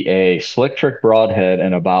be a slick trick broadhead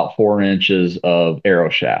and about 4 inches of arrow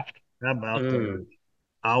shaft. How about that?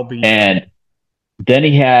 I'll be darned. And then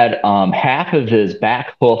he had half of his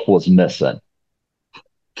back hoof was missing.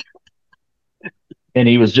 And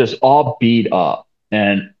he was just all beat up.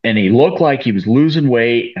 And he looked like he was losing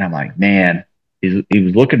weight. And I'm like, man, he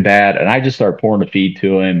was looking bad. And I just started pouring the feed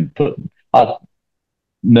to him, put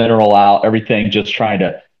mineral out, everything, just trying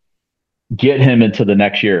to get him into the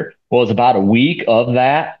next year. Well, it was about a week of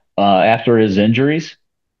that after his injuries.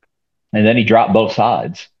 And then he dropped both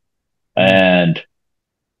sides. And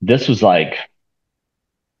this was like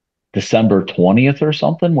December 20th or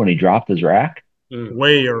something when he dropped his rack.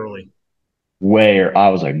 Way early. Where I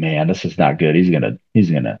was like, man, this is not good. He's gonna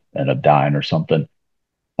end up dying or something.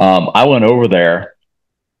 I went over there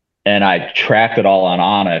and I tracked it all on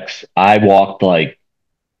Onyx. I walked it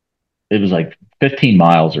was like 15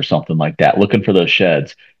 miles or something like that, looking for those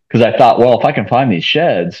sheds. Because I thought, well, if I can find these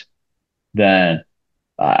sheds, then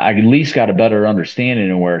I at least got a better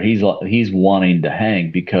understanding of where he's wanting to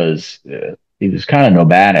hang, because he was kind of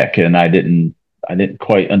nomadic, and I didn't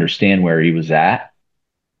quite understand where he was at.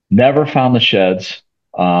 Never found the sheds.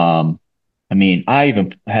 I mean, I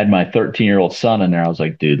even had my 13-year-old son in there. I was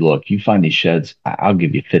like, dude, look, you find these sheds, I'll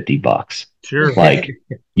give you $50. Sure. Like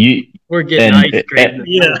we're getting ice cream.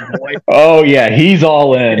 Yeah. Oh yeah, he's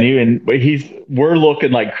all in. We're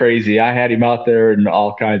looking like crazy. I had him out there in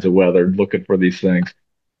all kinds of weather looking for these things,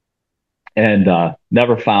 and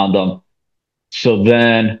never found them. So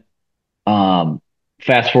then,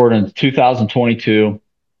 fast forward in 2022.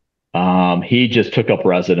 He just took up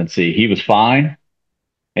residency. He was fine,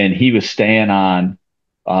 and he was staying on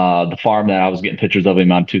the farm that I was getting pictures of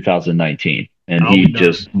him on 2019. And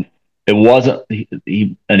it wasn't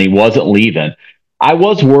he wasn't leaving. I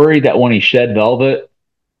was worried that when he shed velvet,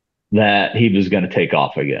 that he was going to take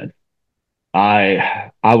off again.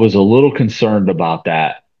 I was a little concerned about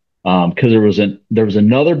that, because there was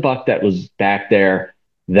another buck that was back there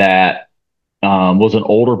that was an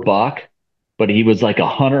older buck, but he was like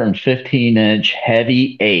 115-inch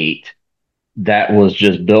heavy 8 that was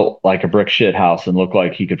just built like a brick shit house and looked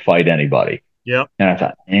like he could fight anybody. Yep. And I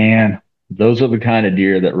thought, man, those are the kind of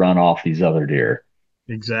deer that run off these other deer.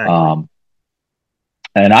 Exactly.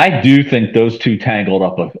 And I do think those two tangled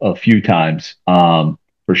up a few times, for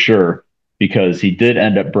sure, because he did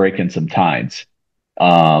end up breaking some tines.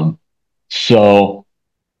 So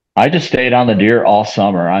I just stayed on the deer all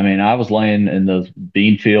summer. I mean, I was laying in those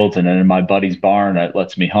bean fields and then in my buddy's barn that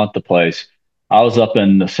lets me hunt the place. I was up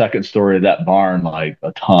in the second story of that barn like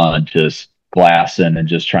a ton, just glassing and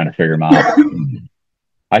just trying to figure him out.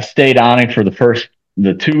 I stayed on him for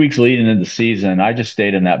the 2 weeks leading into the season. I just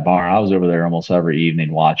stayed in that barn. I was over there almost every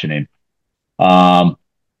evening watching him.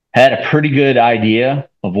 Had a pretty good idea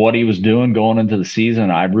of what he was doing going into the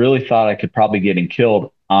season. I really thought I could probably get him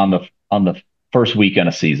killed on the first weekend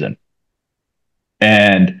of season,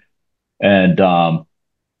 and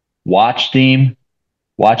watched him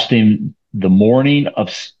the morning of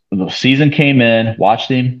the season came in, watched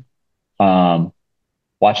him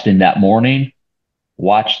that morning,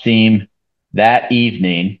 watched him that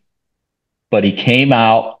evening, but he came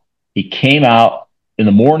out in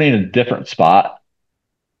the morning in a different spot,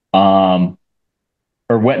 or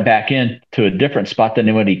went back in to a different spot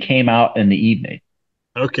than when he came out in the evening.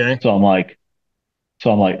 Okay. So I'm like,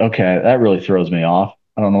 okay, that really throws me off.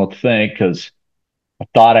 I don't know what to think, because I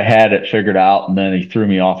thought I had it figured out, and then he threw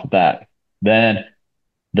me off with that. Then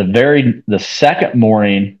the second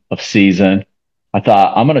morning of season, I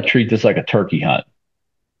thought, I'm going to treat this like a turkey hunt.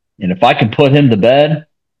 And if I can put him to bed,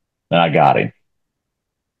 then I got him.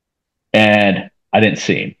 And I didn't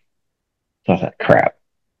see him. So I thought, crap.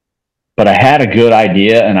 But I had a good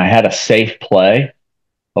idea, and I had a safe play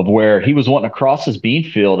of where he was wanting to cross this bean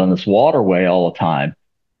field and this waterway all the time.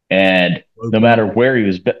 And no matter where he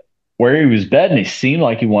where he was bedding, he seemed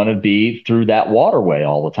like he wanted to be through that waterway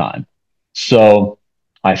all the time. So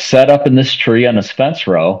I set up in this tree on this fence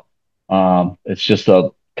row. It's just a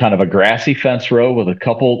kind of a grassy fence row with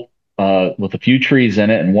with a few trees in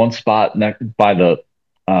it, and one spot by the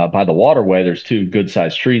waterway. There's two good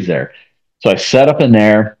sized trees there. So I set up in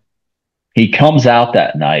there. He comes out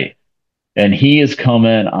that night, and he is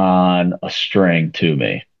coming on a string to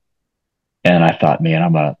me. And I thought,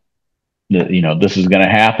 man, this is going to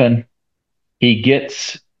happen. He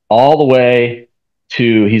gets all the way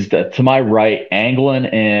to my right, angling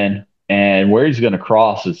in, and where he's going to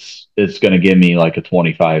cross it's going to give me like a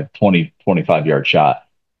 25 yard shot.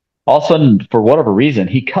 All of a sudden, for whatever reason,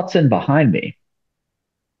 he cuts in behind me,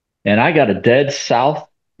 and I got a dead south,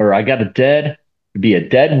 or I got a dead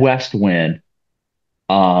west wind.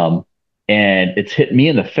 Um, and it's hit me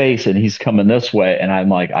in the face, and he's coming this way, and I'm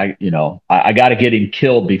like, I got to get him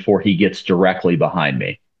killed before he gets directly behind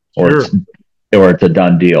me, or Sure. it's a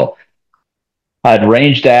done deal. I'd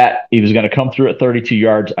ranged that. He was going to come through at 32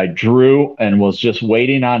 yards. I drew and was just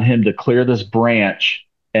waiting on him to clear this branch,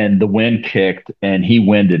 and the wind kicked, and he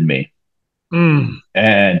winded me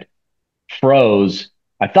and froze.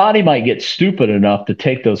 I thought he might get stupid enough to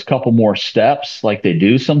take those couple more steps like they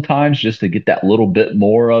do sometimes, just to get that little bit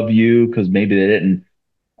more of you, because maybe they didn't.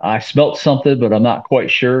 I smelt something, but I'm not quite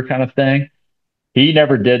sure, kind of thing. He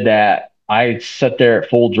never did that. I sat there at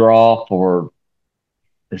full draw for,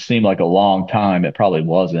 it seemed like a long time. It probably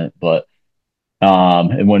wasn't, but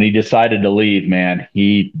and when he decided to leave, man,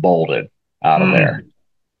 he bolted out of there.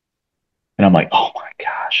 And I'm like, oh my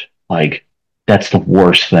gosh, like that's the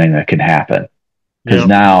worst thing that can happen, because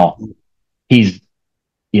now he's,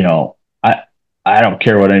 you know, I don't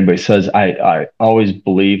care what anybody says. I always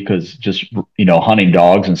believe, because just, hunting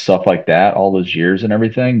dogs and stuff like that, all those years and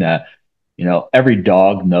everything, that, every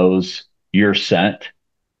dog knows your scent.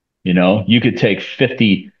 You could take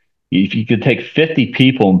 50, if you could take 50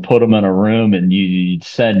 people and put them in a room, and you'd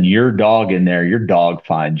send your dog in there, your dog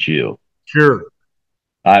finds you. Sure.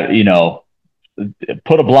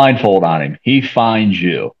 Put a blindfold on him, he finds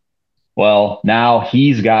you. Well, now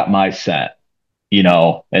he's got my scent,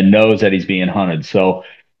 and knows that he's being hunted. So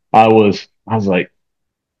I was like,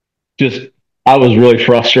 I was really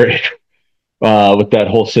frustrated with that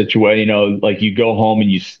whole situation. Like, you go home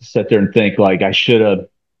and you sit there and think, like, I should have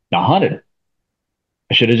not hunted.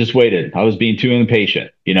 I should have just waited. I was being too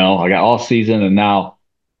impatient. I got all season, and now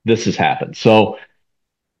this has happened. So,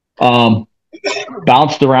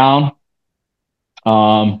 bounced around,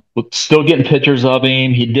 still getting pictures of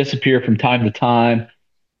him. He'd disappear from time to time.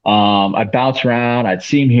 I bounced around. I'd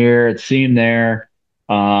see him here. I'd see him there.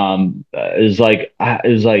 Or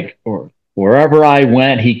wherever I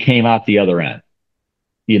went, he came out the other end,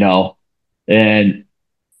 and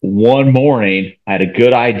one morning I had a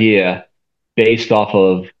good idea based off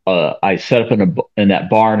of, I set up in that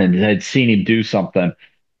barn and had seen him do something.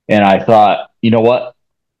 And I thought, you know what?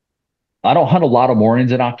 I don't hunt a lot of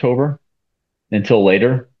mornings in October until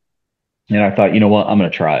later. And I thought, you know what? I'm going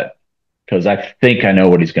to try it, because I think I know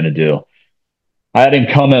what he's going to do. I had him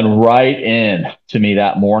coming right in to me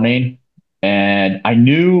that morning, and I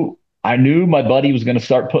knew my buddy was going to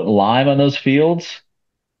start putting lime on those fields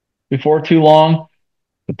before too long.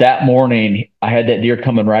 But that morning, I had that deer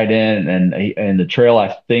coming right in, and the trail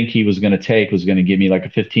I think he was going to take was going to give me like a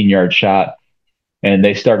 15-yard shot. And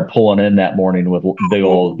they started pulling in that morning with big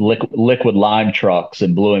old liquid lime trucks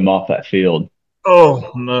and blew him off that field.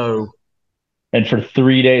 Oh, no. And for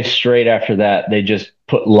 3 days straight after that, they just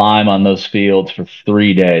put lime on those fields for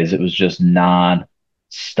 3 days. It was just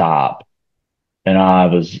non-stop. And I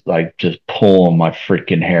was like just pulling my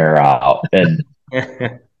freaking hair out. And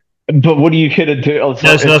but what are you gonna do?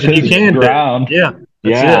 There's nothing you can do. Yeah.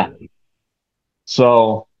 Yeah. It.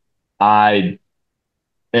 So I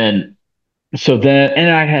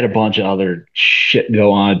I had a bunch of other shit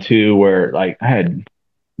go on too, where like I had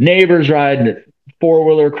neighbors riding a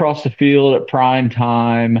four-wheeler across the field at prime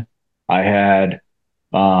time. I had,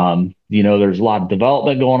 there's a lot of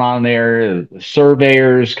development going on there. The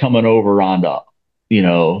surveyors coming over on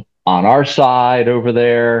our side over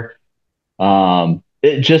there.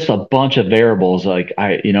 Just a bunch of variables. Like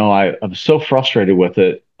I'm so frustrated with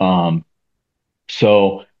it.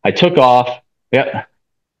 So I took off. Yeah.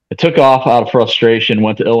 I took off out of frustration,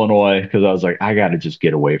 went to Illinois, because I was like, I got to just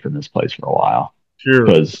get away from this place for a while. Sure.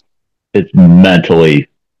 Because it's mentally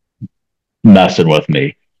messing with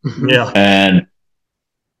me. Yeah. And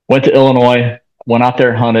went to Illinois, went out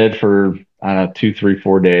there, hunted for, I don't know, 2, 3,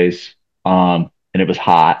 4 days. And it was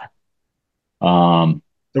hot. The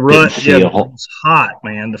rut, it was hot,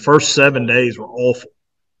 man. The first 7 days were awful.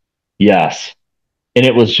 Yes. and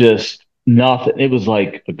it was just nothing. It was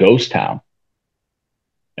like a ghost town.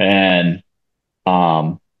 And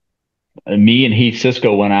um, me and Heath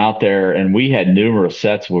Cisco went out there, and we had numerous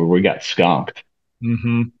sets where we got skunked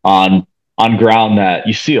Mm-hmm. on ground that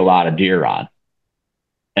you see a lot of deer on.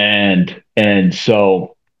 And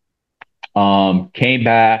so came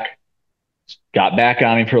back, got back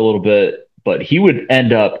on him for a little bit, but he would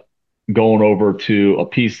end up going over to a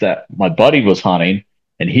piece that my buddy was hunting,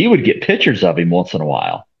 and he would get pictures of him once in a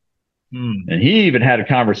while. Mm. And he even had a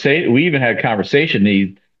conversation. We even had a conversation.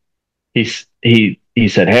 He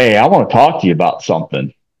said, "Hey, I want to talk to you about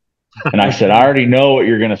something." And I said, "I already know what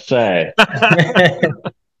you're going to say.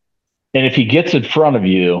 And if he gets in front of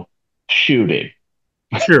you, shoot him."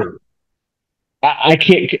 Sure. I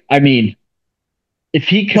can't. I mean, if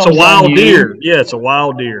he It's a comes on wild you, deer. Yeah, it's a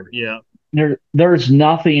wild deer. Yeah. there's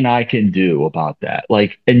nothing I can do about that.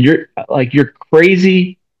 Like, and you're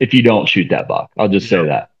crazy if you don't shoot that buck. I'll just say Yep.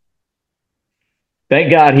 that.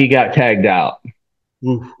 Thank God he got tagged out.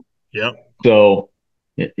 Oof. Yep. So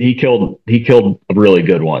he killed a really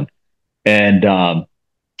good one. And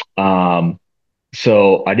um,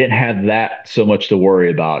 so I didn't have that so much to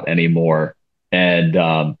worry about anymore.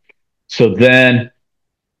 And so then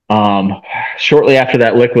shortly after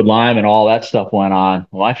that liquid lime and all that stuff went on,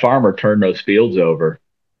 my farmer turned those fields over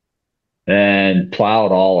and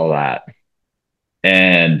plowed all of that.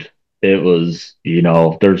 And it was,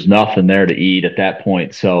 there's nothing there to eat at that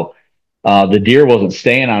point. So the deer wasn't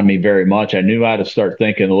staying on me very much. I knew I had to start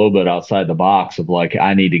thinking a little bit outside the box of like,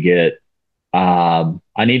 I need to get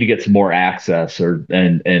some more access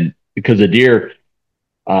and because the deer,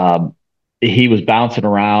 um, he was bouncing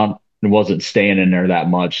around and wasn't staying in there that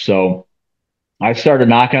much. So I started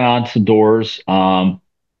knocking on some doors.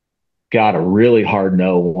 Got a really hard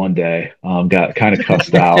no one day. Got kind of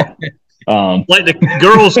cussed out. Like the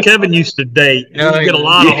girls Kevin used to date. You get a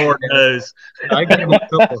lot of hard no's. I got him a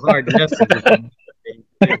couple hard yeses.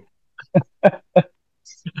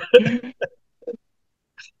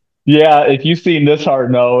 Yeah, if you seen this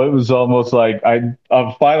hard no, it was almost like I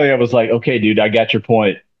was like, okay, dude, I got your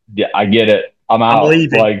point. Yeah, I get it. I'm I'm out.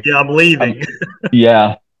 leaving. Like, Yeah, I'm leaving.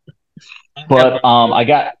 yeah, but I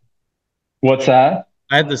got what's that?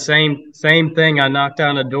 I had the same thing. I knocked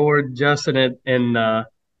on a door, Justin, and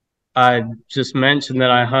I just mentioned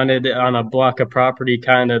that I hunted on a block of property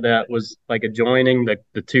kind of that was like adjoining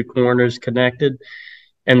the two corners connected.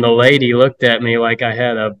 And the lady looked at me like I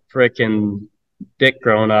had a freaking dick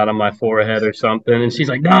growing out of my forehead or something. And she's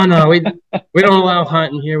like, no, we don't allow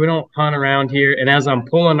hunting here. We don't hunt around here. And as I'm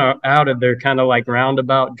pulling out of their kind of like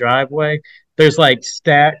roundabout driveway, there's like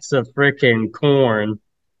stacks of freaking corn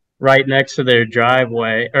right next to their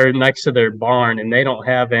driveway or next to their barn, and they don't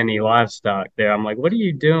have any livestock there. I'm like, what are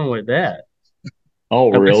you doing with that?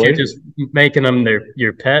 Oh, Unless you're really? just making them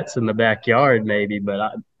your pets in the backyard, maybe.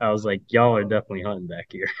 But I was like, y'all are definitely hunting back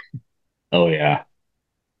here. Oh, yeah.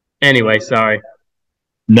 Anyway, sorry.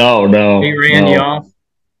 No, He no, ran you no. off.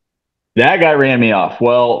 That guy ran me off.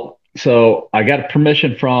 Well, so I got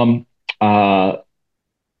permission from, uh,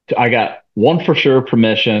 I got one for sure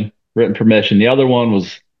permission, written permission. The other one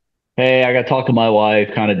was, hey, I got to talk to my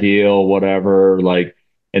wife, kind of deal, whatever. Like,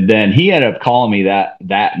 and then he ended up calling me that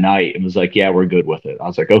night and was like, yeah, we're good with it. I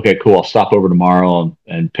was like, okay, cool. I'll stop over tomorrow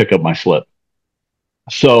and pick up my slip.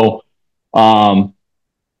 So, um,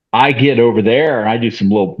 I get over there and I do some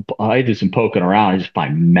poking around. I just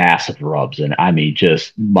find massive rubs. And I mean,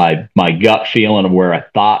 just my gut feeling of where I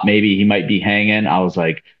thought maybe he might be hanging. I was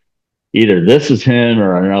like, either this is him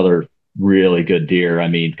or another really good deer. I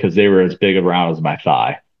mean, because they were as big around as my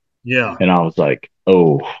thigh. Yeah. And I was like,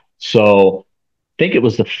 oh, so I think it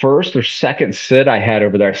was the first or second sit I had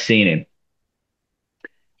over there seeing him.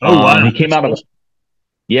 Oh wow. He came That's out of awesome.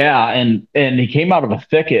 Yeah, and he came out of a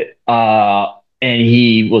thicket, and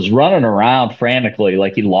he was running around frantically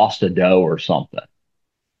like he lost a doe or something.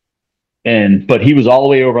 But he was all the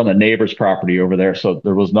way over on the neighbor's property over there, so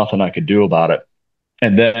there was nothing I could do about it.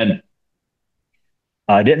 And then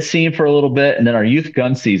I didn't see him for a little bit, and then our youth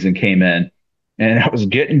gun season came in, and I was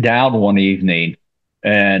getting down one evening,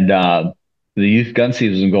 and the youth gun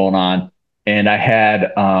season was going on, and I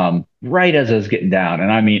had right as I was getting down, and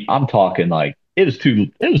I mean, I'm talking like it was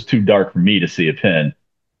too dark for me to see a pin,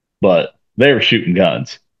 but they were shooting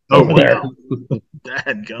guns Oh over there. wow.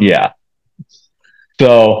 Dad gum. Yeah.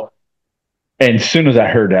 So, and as soon as I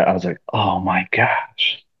heard that, I was like, oh my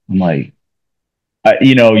gosh. I'm like,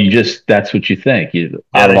 that's what you think. Yeah,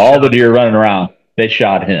 Out of they all the shot. deer running around, they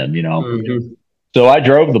shot him. Mm-hmm. So I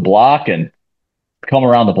drove the block and come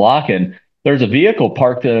around the block, and there's a vehicle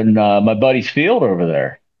parked in my buddy's field over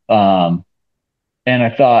there. And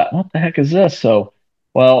I thought, what the heck is this? So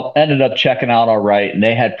Well, ended up checking out all right, and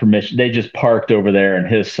they had permission. They just parked over there on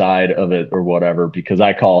his side of it or whatever because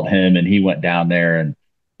I called him and he went down there and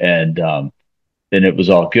then it was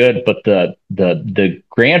all good. But the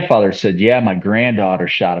grandfather said, "Yeah, my granddaughter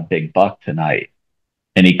shot a big buck tonight."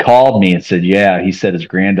 And he called me and said, "Yeah, he said his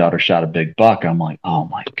granddaughter shot a big buck." I'm like, "Oh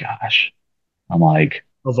my gosh." I'm like,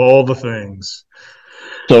 Of all the things.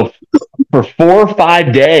 so for 4 or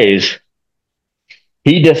 5 days,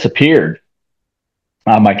 he disappeared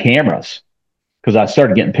on my cameras because I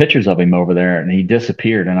started getting pictures of him over there and he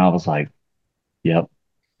disappeared. And I was like, yep.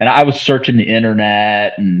 And I was searching the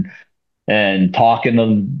internet and talking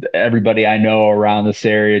to everybody I know around this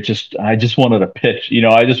area. I just wanted a pitch,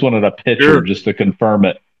 I just wanted a picture Sure. just to confirm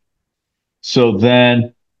it. So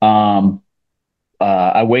then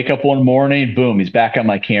I wake up one morning, boom, he's back on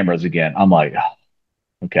my cameras again. I'm like,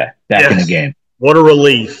 oh, okay, back in the game. What a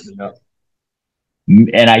relief.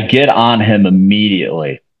 And I get on him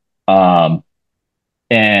immediately. And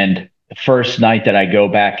the first night that I go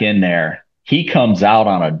back in there, he comes out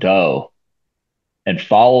on a doe and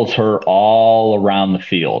follows her all around the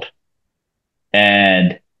field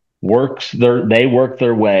and they work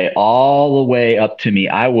their way all the way up to me.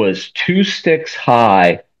 I was 2 sticks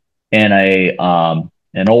high in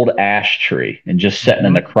an old ash tree and just sitting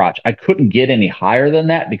in the crotch. I couldn't get any higher than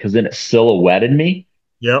that because then it silhouetted me.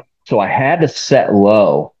 Yep. So I had to set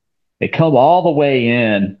low. They come all the way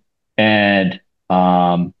in and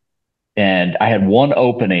um and I had one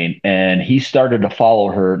opening and he started to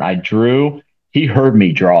follow her and I drew. He heard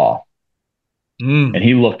me draw and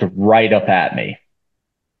he looked right up at me.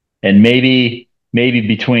 And maybe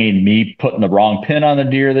between me putting the wrong pin on the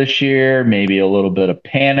deer this year, maybe a little bit of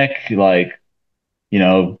panic, like,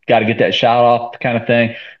 got to get that shot off kind of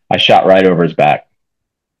thing. I shot right over his back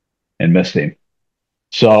and missed him.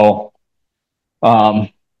 So, I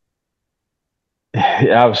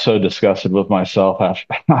was so disgusted with myself after.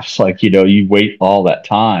 I was like, you wait all that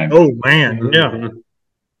time. Oh man, yeah.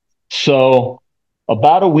 So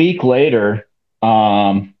about a week later,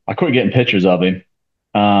 I quit getting pictures of him.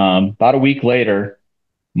 About a week later,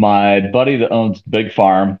 my buddy that owns the big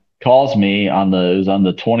farm calls me it was on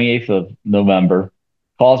the 28th of November,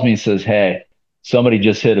 calls me and says, "Hey, somebody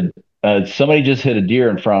just hit a deer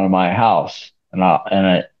in front of my house."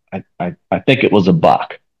 I think it was a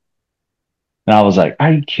buck. And I was like,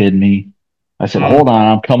 "Are you kidding me?" I said, "Hold on,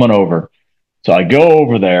 I'm coming over." So I go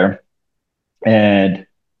over there and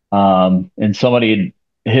somebody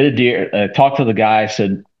hit a deer. Talked to the guy.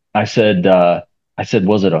 I said,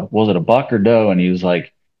 was it a buck or doe? And he was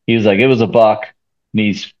like, it was a buck. And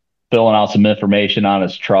he's filling out some information on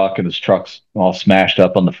his truck, and his truck's all smashed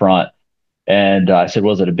up on the front. And I said,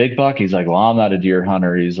 was it a big buck? He's like, well, I'm not a deer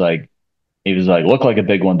hunter. He was like, looked like a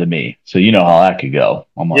big one to me. So you know how that could go.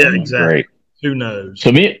 I'm like, Yeah, exactly. Great. Who knows?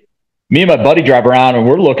 So me and my buddy drive around and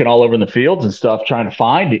we're looking all over in the fields and stuff, trying to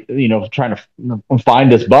find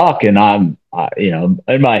this buck. And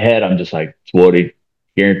in my head, I'm just like, it's Woody,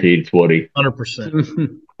 guaranteed it's Woody.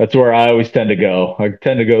 100%. That's where I always tend to go. I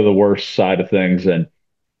tend to go to the worst side of things. And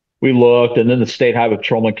we looked, and then the state highway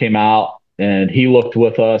patrolman came out and he looked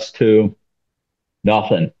with us too.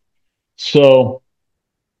 Nothing. So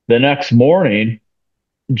the next morning,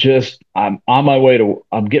 I'm on my way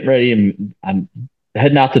I'm getting ready and I'm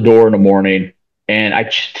heading out the door in the morning. And I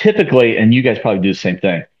typically, and you guys probably do the same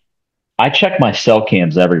thing, I check my cell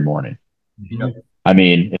cams every morning. Mm-hmm. I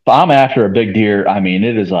mean, if I'm after a big deer,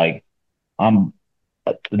 it is like,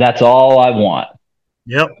 that's all I want.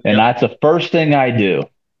 Yep. And that's the first thing I do.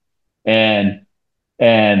 And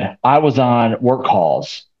I was on work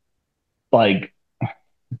calls, like,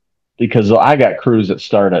 because I got crews that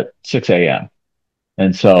start at 6 a.m.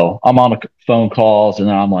 And so I'm on the phone calls and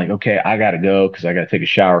then I'm like, okay, I got to go because I got to take a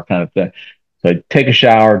shower kind of thing. So I take a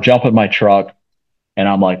shower, jump in my truck, and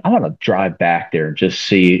I'm like, I'm going to drive back there and just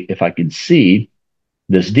see if I can see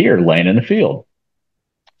this deer laying in the field.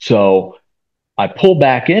 So I pull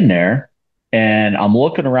back in there and I'm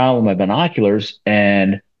looking around with my binoculars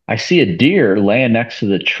and I see a deer laying next to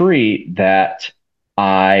the tree that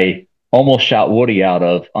I almost shot Woody out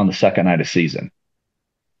of on the second night of season.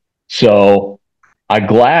 So I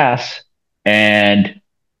glass and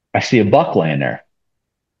I see a buck laying there.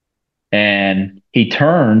 And he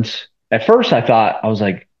turns. At first I was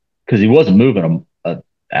like, because he wasn't moving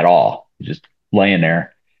at all. He was just laying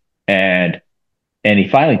there. And he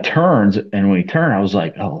finally turns. And when he turned, I was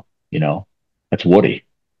like, oh, that's Woody.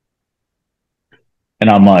 And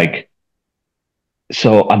I'm like,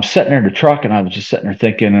 so I'm sitting there in the truck and I was just sitting there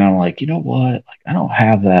thinking, and I'm like, you know what? Like, I don't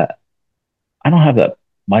have that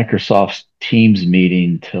Microsoft Teams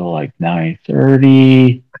meeting till like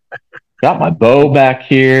 9:30. got my bow back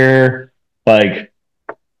here. Like,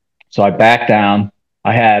 so I backed down.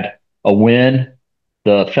 I had a wind.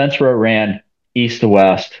 The fence row ran east to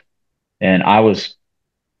west, and I was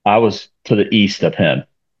to the east of him.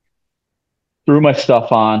 Threw my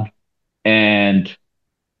stuff on and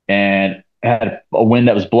had a wind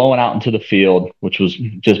that was blowing out into the field, which was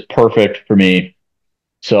just perfect for me.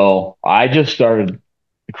 So I just started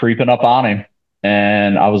creeping up on him,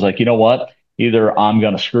 and I was like, you know what? Either I'm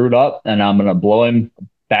gonna screw it up and I'm gonna blow him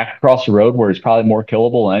back across the road where he's probably more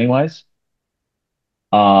killable anyways,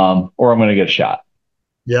 or I'm gonna get shot.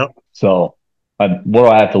 Yep. So what do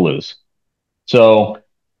I have to lose? So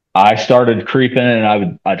I started creeping,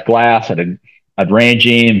 and I'd glass, I'd range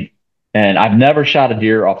him, and I've never shot a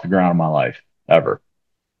deer off the ground in my life ever.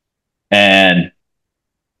 And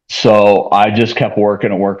so I just kept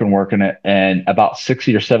working and working it, and about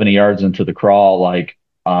 60 or 70 yards into the crawl, like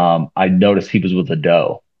I noticed he was with a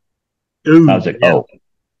doe. I Ooh, was like, yeah. oh,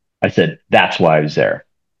 I said that's why I was there.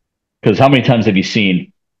 Because how many times have you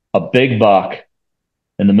seen a big buck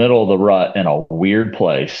in the middle of the rut in a weird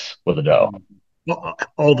place with a doe?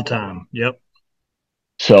 All the time. Yep.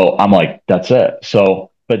 So I'm like, that's it.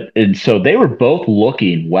 So, and so they were both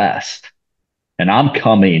looking west, and I'm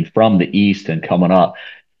coming from the east and coming up.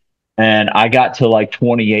 And I got to like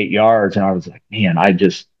 28 yards, and I was like, man, I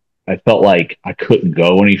felt like I couldn't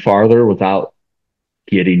go any farther without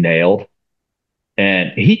getting nailed.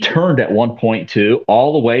 And he turned at one point too,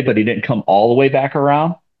 all the way, but he didn't come all the way back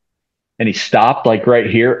around. And he stopped like right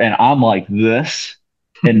here. And I'm like this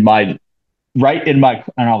in my and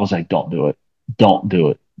I was like, don't do it. Don't do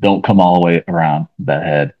it. Don't come all the way around that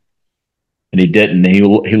head. And he didn't. He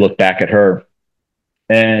looked back at her,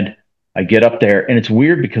 and I get up there, and it's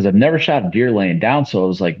weird because I've never shot a deer laying down. So I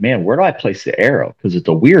was like, man, where do I place the arrow? Because it's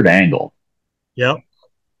a weird angle. Yep.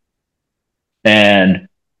 And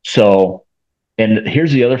so, and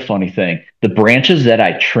here's the other funny thing: the branches that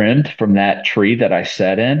I trimmed from that tree that I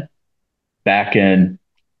sat in back in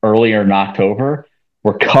earlier in October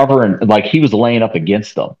were covering, like he was laying up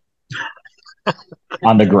against them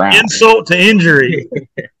on the ground. Insult to injury.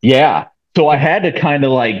 Yeah. So I had to kind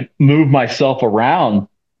of like move myself around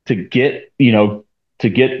to get, to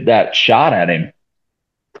get that shot at him.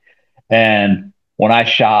 And when I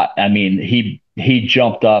shot, I mean, he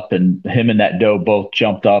jumped up, and him and that doe both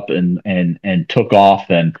jumped up and took off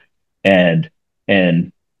and and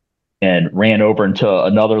and ran over into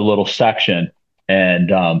another little section.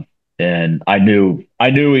 And I knew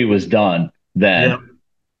he was done then. Yep.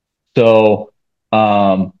 So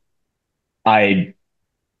I I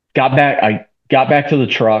got back to the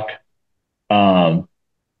truck. Um,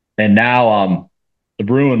 and now I've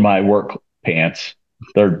ruined my work pants.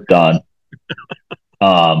 They're done.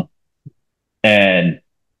 Um, and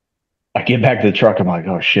I get back to the truck. I'm like,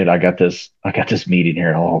 oh shit, I got this meeting here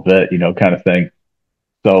in a little bit, kind of thing.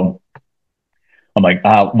 So I'm like,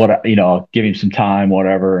 I'll give him some time,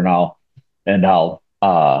 whatever, and I'll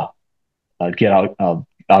go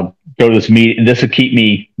to this meeting. This will keep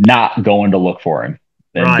me not going to look for him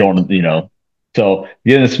and Right. going. So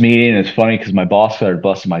in this meeting, it's funny because my boss started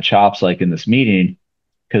busting my chops like in this meeting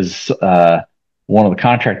because one of the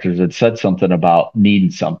contractors had said something about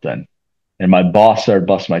needing something. And my boss started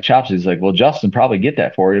busting my chops. He's like, "Well, Justin probably get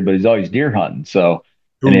that for you, but he's always deer hunting." So,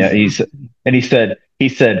 and Oof. he said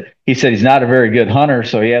he's not a very good hunter,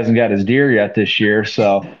 so he hasn't got his deer yet this year.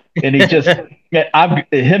 So, and he just, him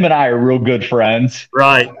and I are real good friends.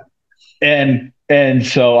 Right. And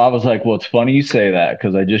so I was like, well, it's funny you say that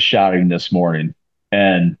because I just shot him this morning,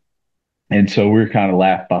 and so we were kind of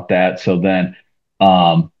laughing about that.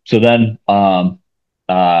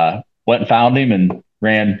 Went and found him and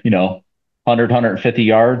ran, 150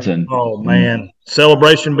 yards, Oh man.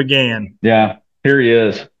 Celebration began. yeah, here he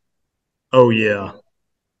is. Oh yeah.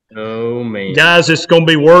 Oh man. Guys, it's going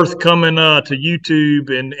to be worth coming to YouTube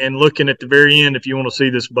and looking at the very end if you want to see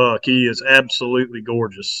this buck. He is absolutely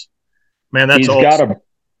gorgeous. Man, that's He's awesome. got a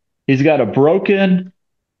he's got a broken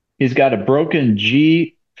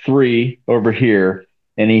G3 over here,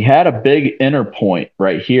 and he had a big inner point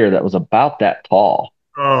right here that was about that tall.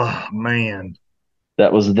 Oh man.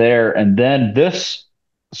 That was there, and then this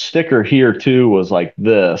sticker here too was like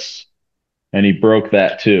this, and he broke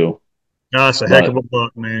that too. That's a heck of But a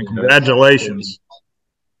buck, man. Congratulations.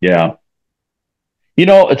 yeah,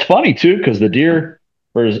 it's funny too because the deer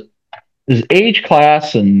for his age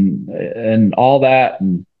class and all that,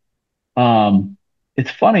 and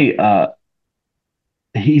it's funny.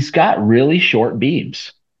 He's got really short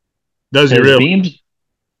beams. Does he His really? beams,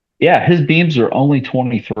 yeah, his beams are only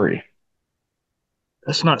 23.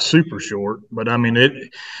 That's not super short, but I mean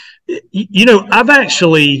I've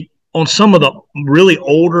actually on some of the really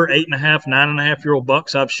older 8.5, 9.5-year-old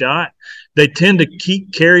bucks I've shot, they tend to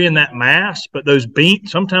keep carrying that mass, but those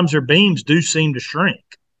beams, sometimes their beams do seem to shrink.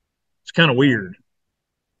 It's kind of weird.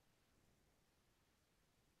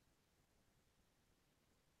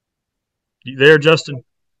 You there, Justin?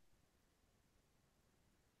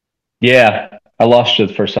 Yeah, I lost you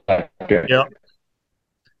for a second. Yep.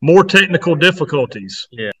 More technical difficulties.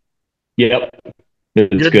 Yeah. Yep.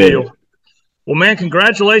 It's good deal. Well, man,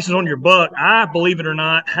 congratulations on your buck. I, believe it or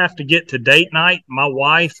not, have to get to date night. My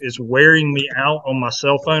wife is wearing me out on my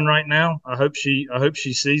cell phone right now. I hope she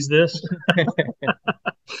sees this.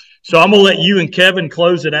 So I'm gonna let you and Kevin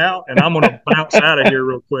close it out, and I'm gonna bounce out of here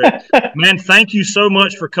real quick. Man, thank you so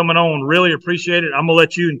much for coming on. Really appreciate it. I'm gonna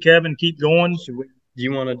let you and Kevin keep going. Do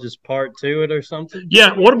you want to just part 2 it or something?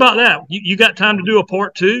 Yeah. What about that? You got time to do a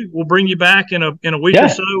part 2? We'll bring you back in a week or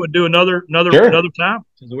so and do another time.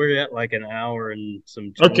 Because we're at like an hour and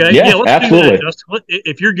some. Okay. Yeah, let's absolutely do that, Justin.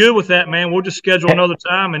 If you're good with that, man, we'll just schedule another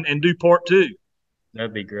time and do part 2.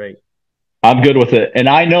 That'd be great. I'm good with it. And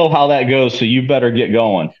I know how that goes, so you better get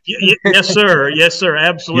going. Yes, sir. Yes, sir.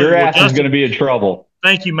 Absolutely. Your ass is going to be in trouble.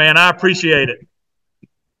 Thank you, man. I appreciate it.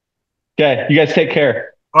 Okay. You guys take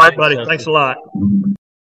care. All right, buddy. Thanks a lot.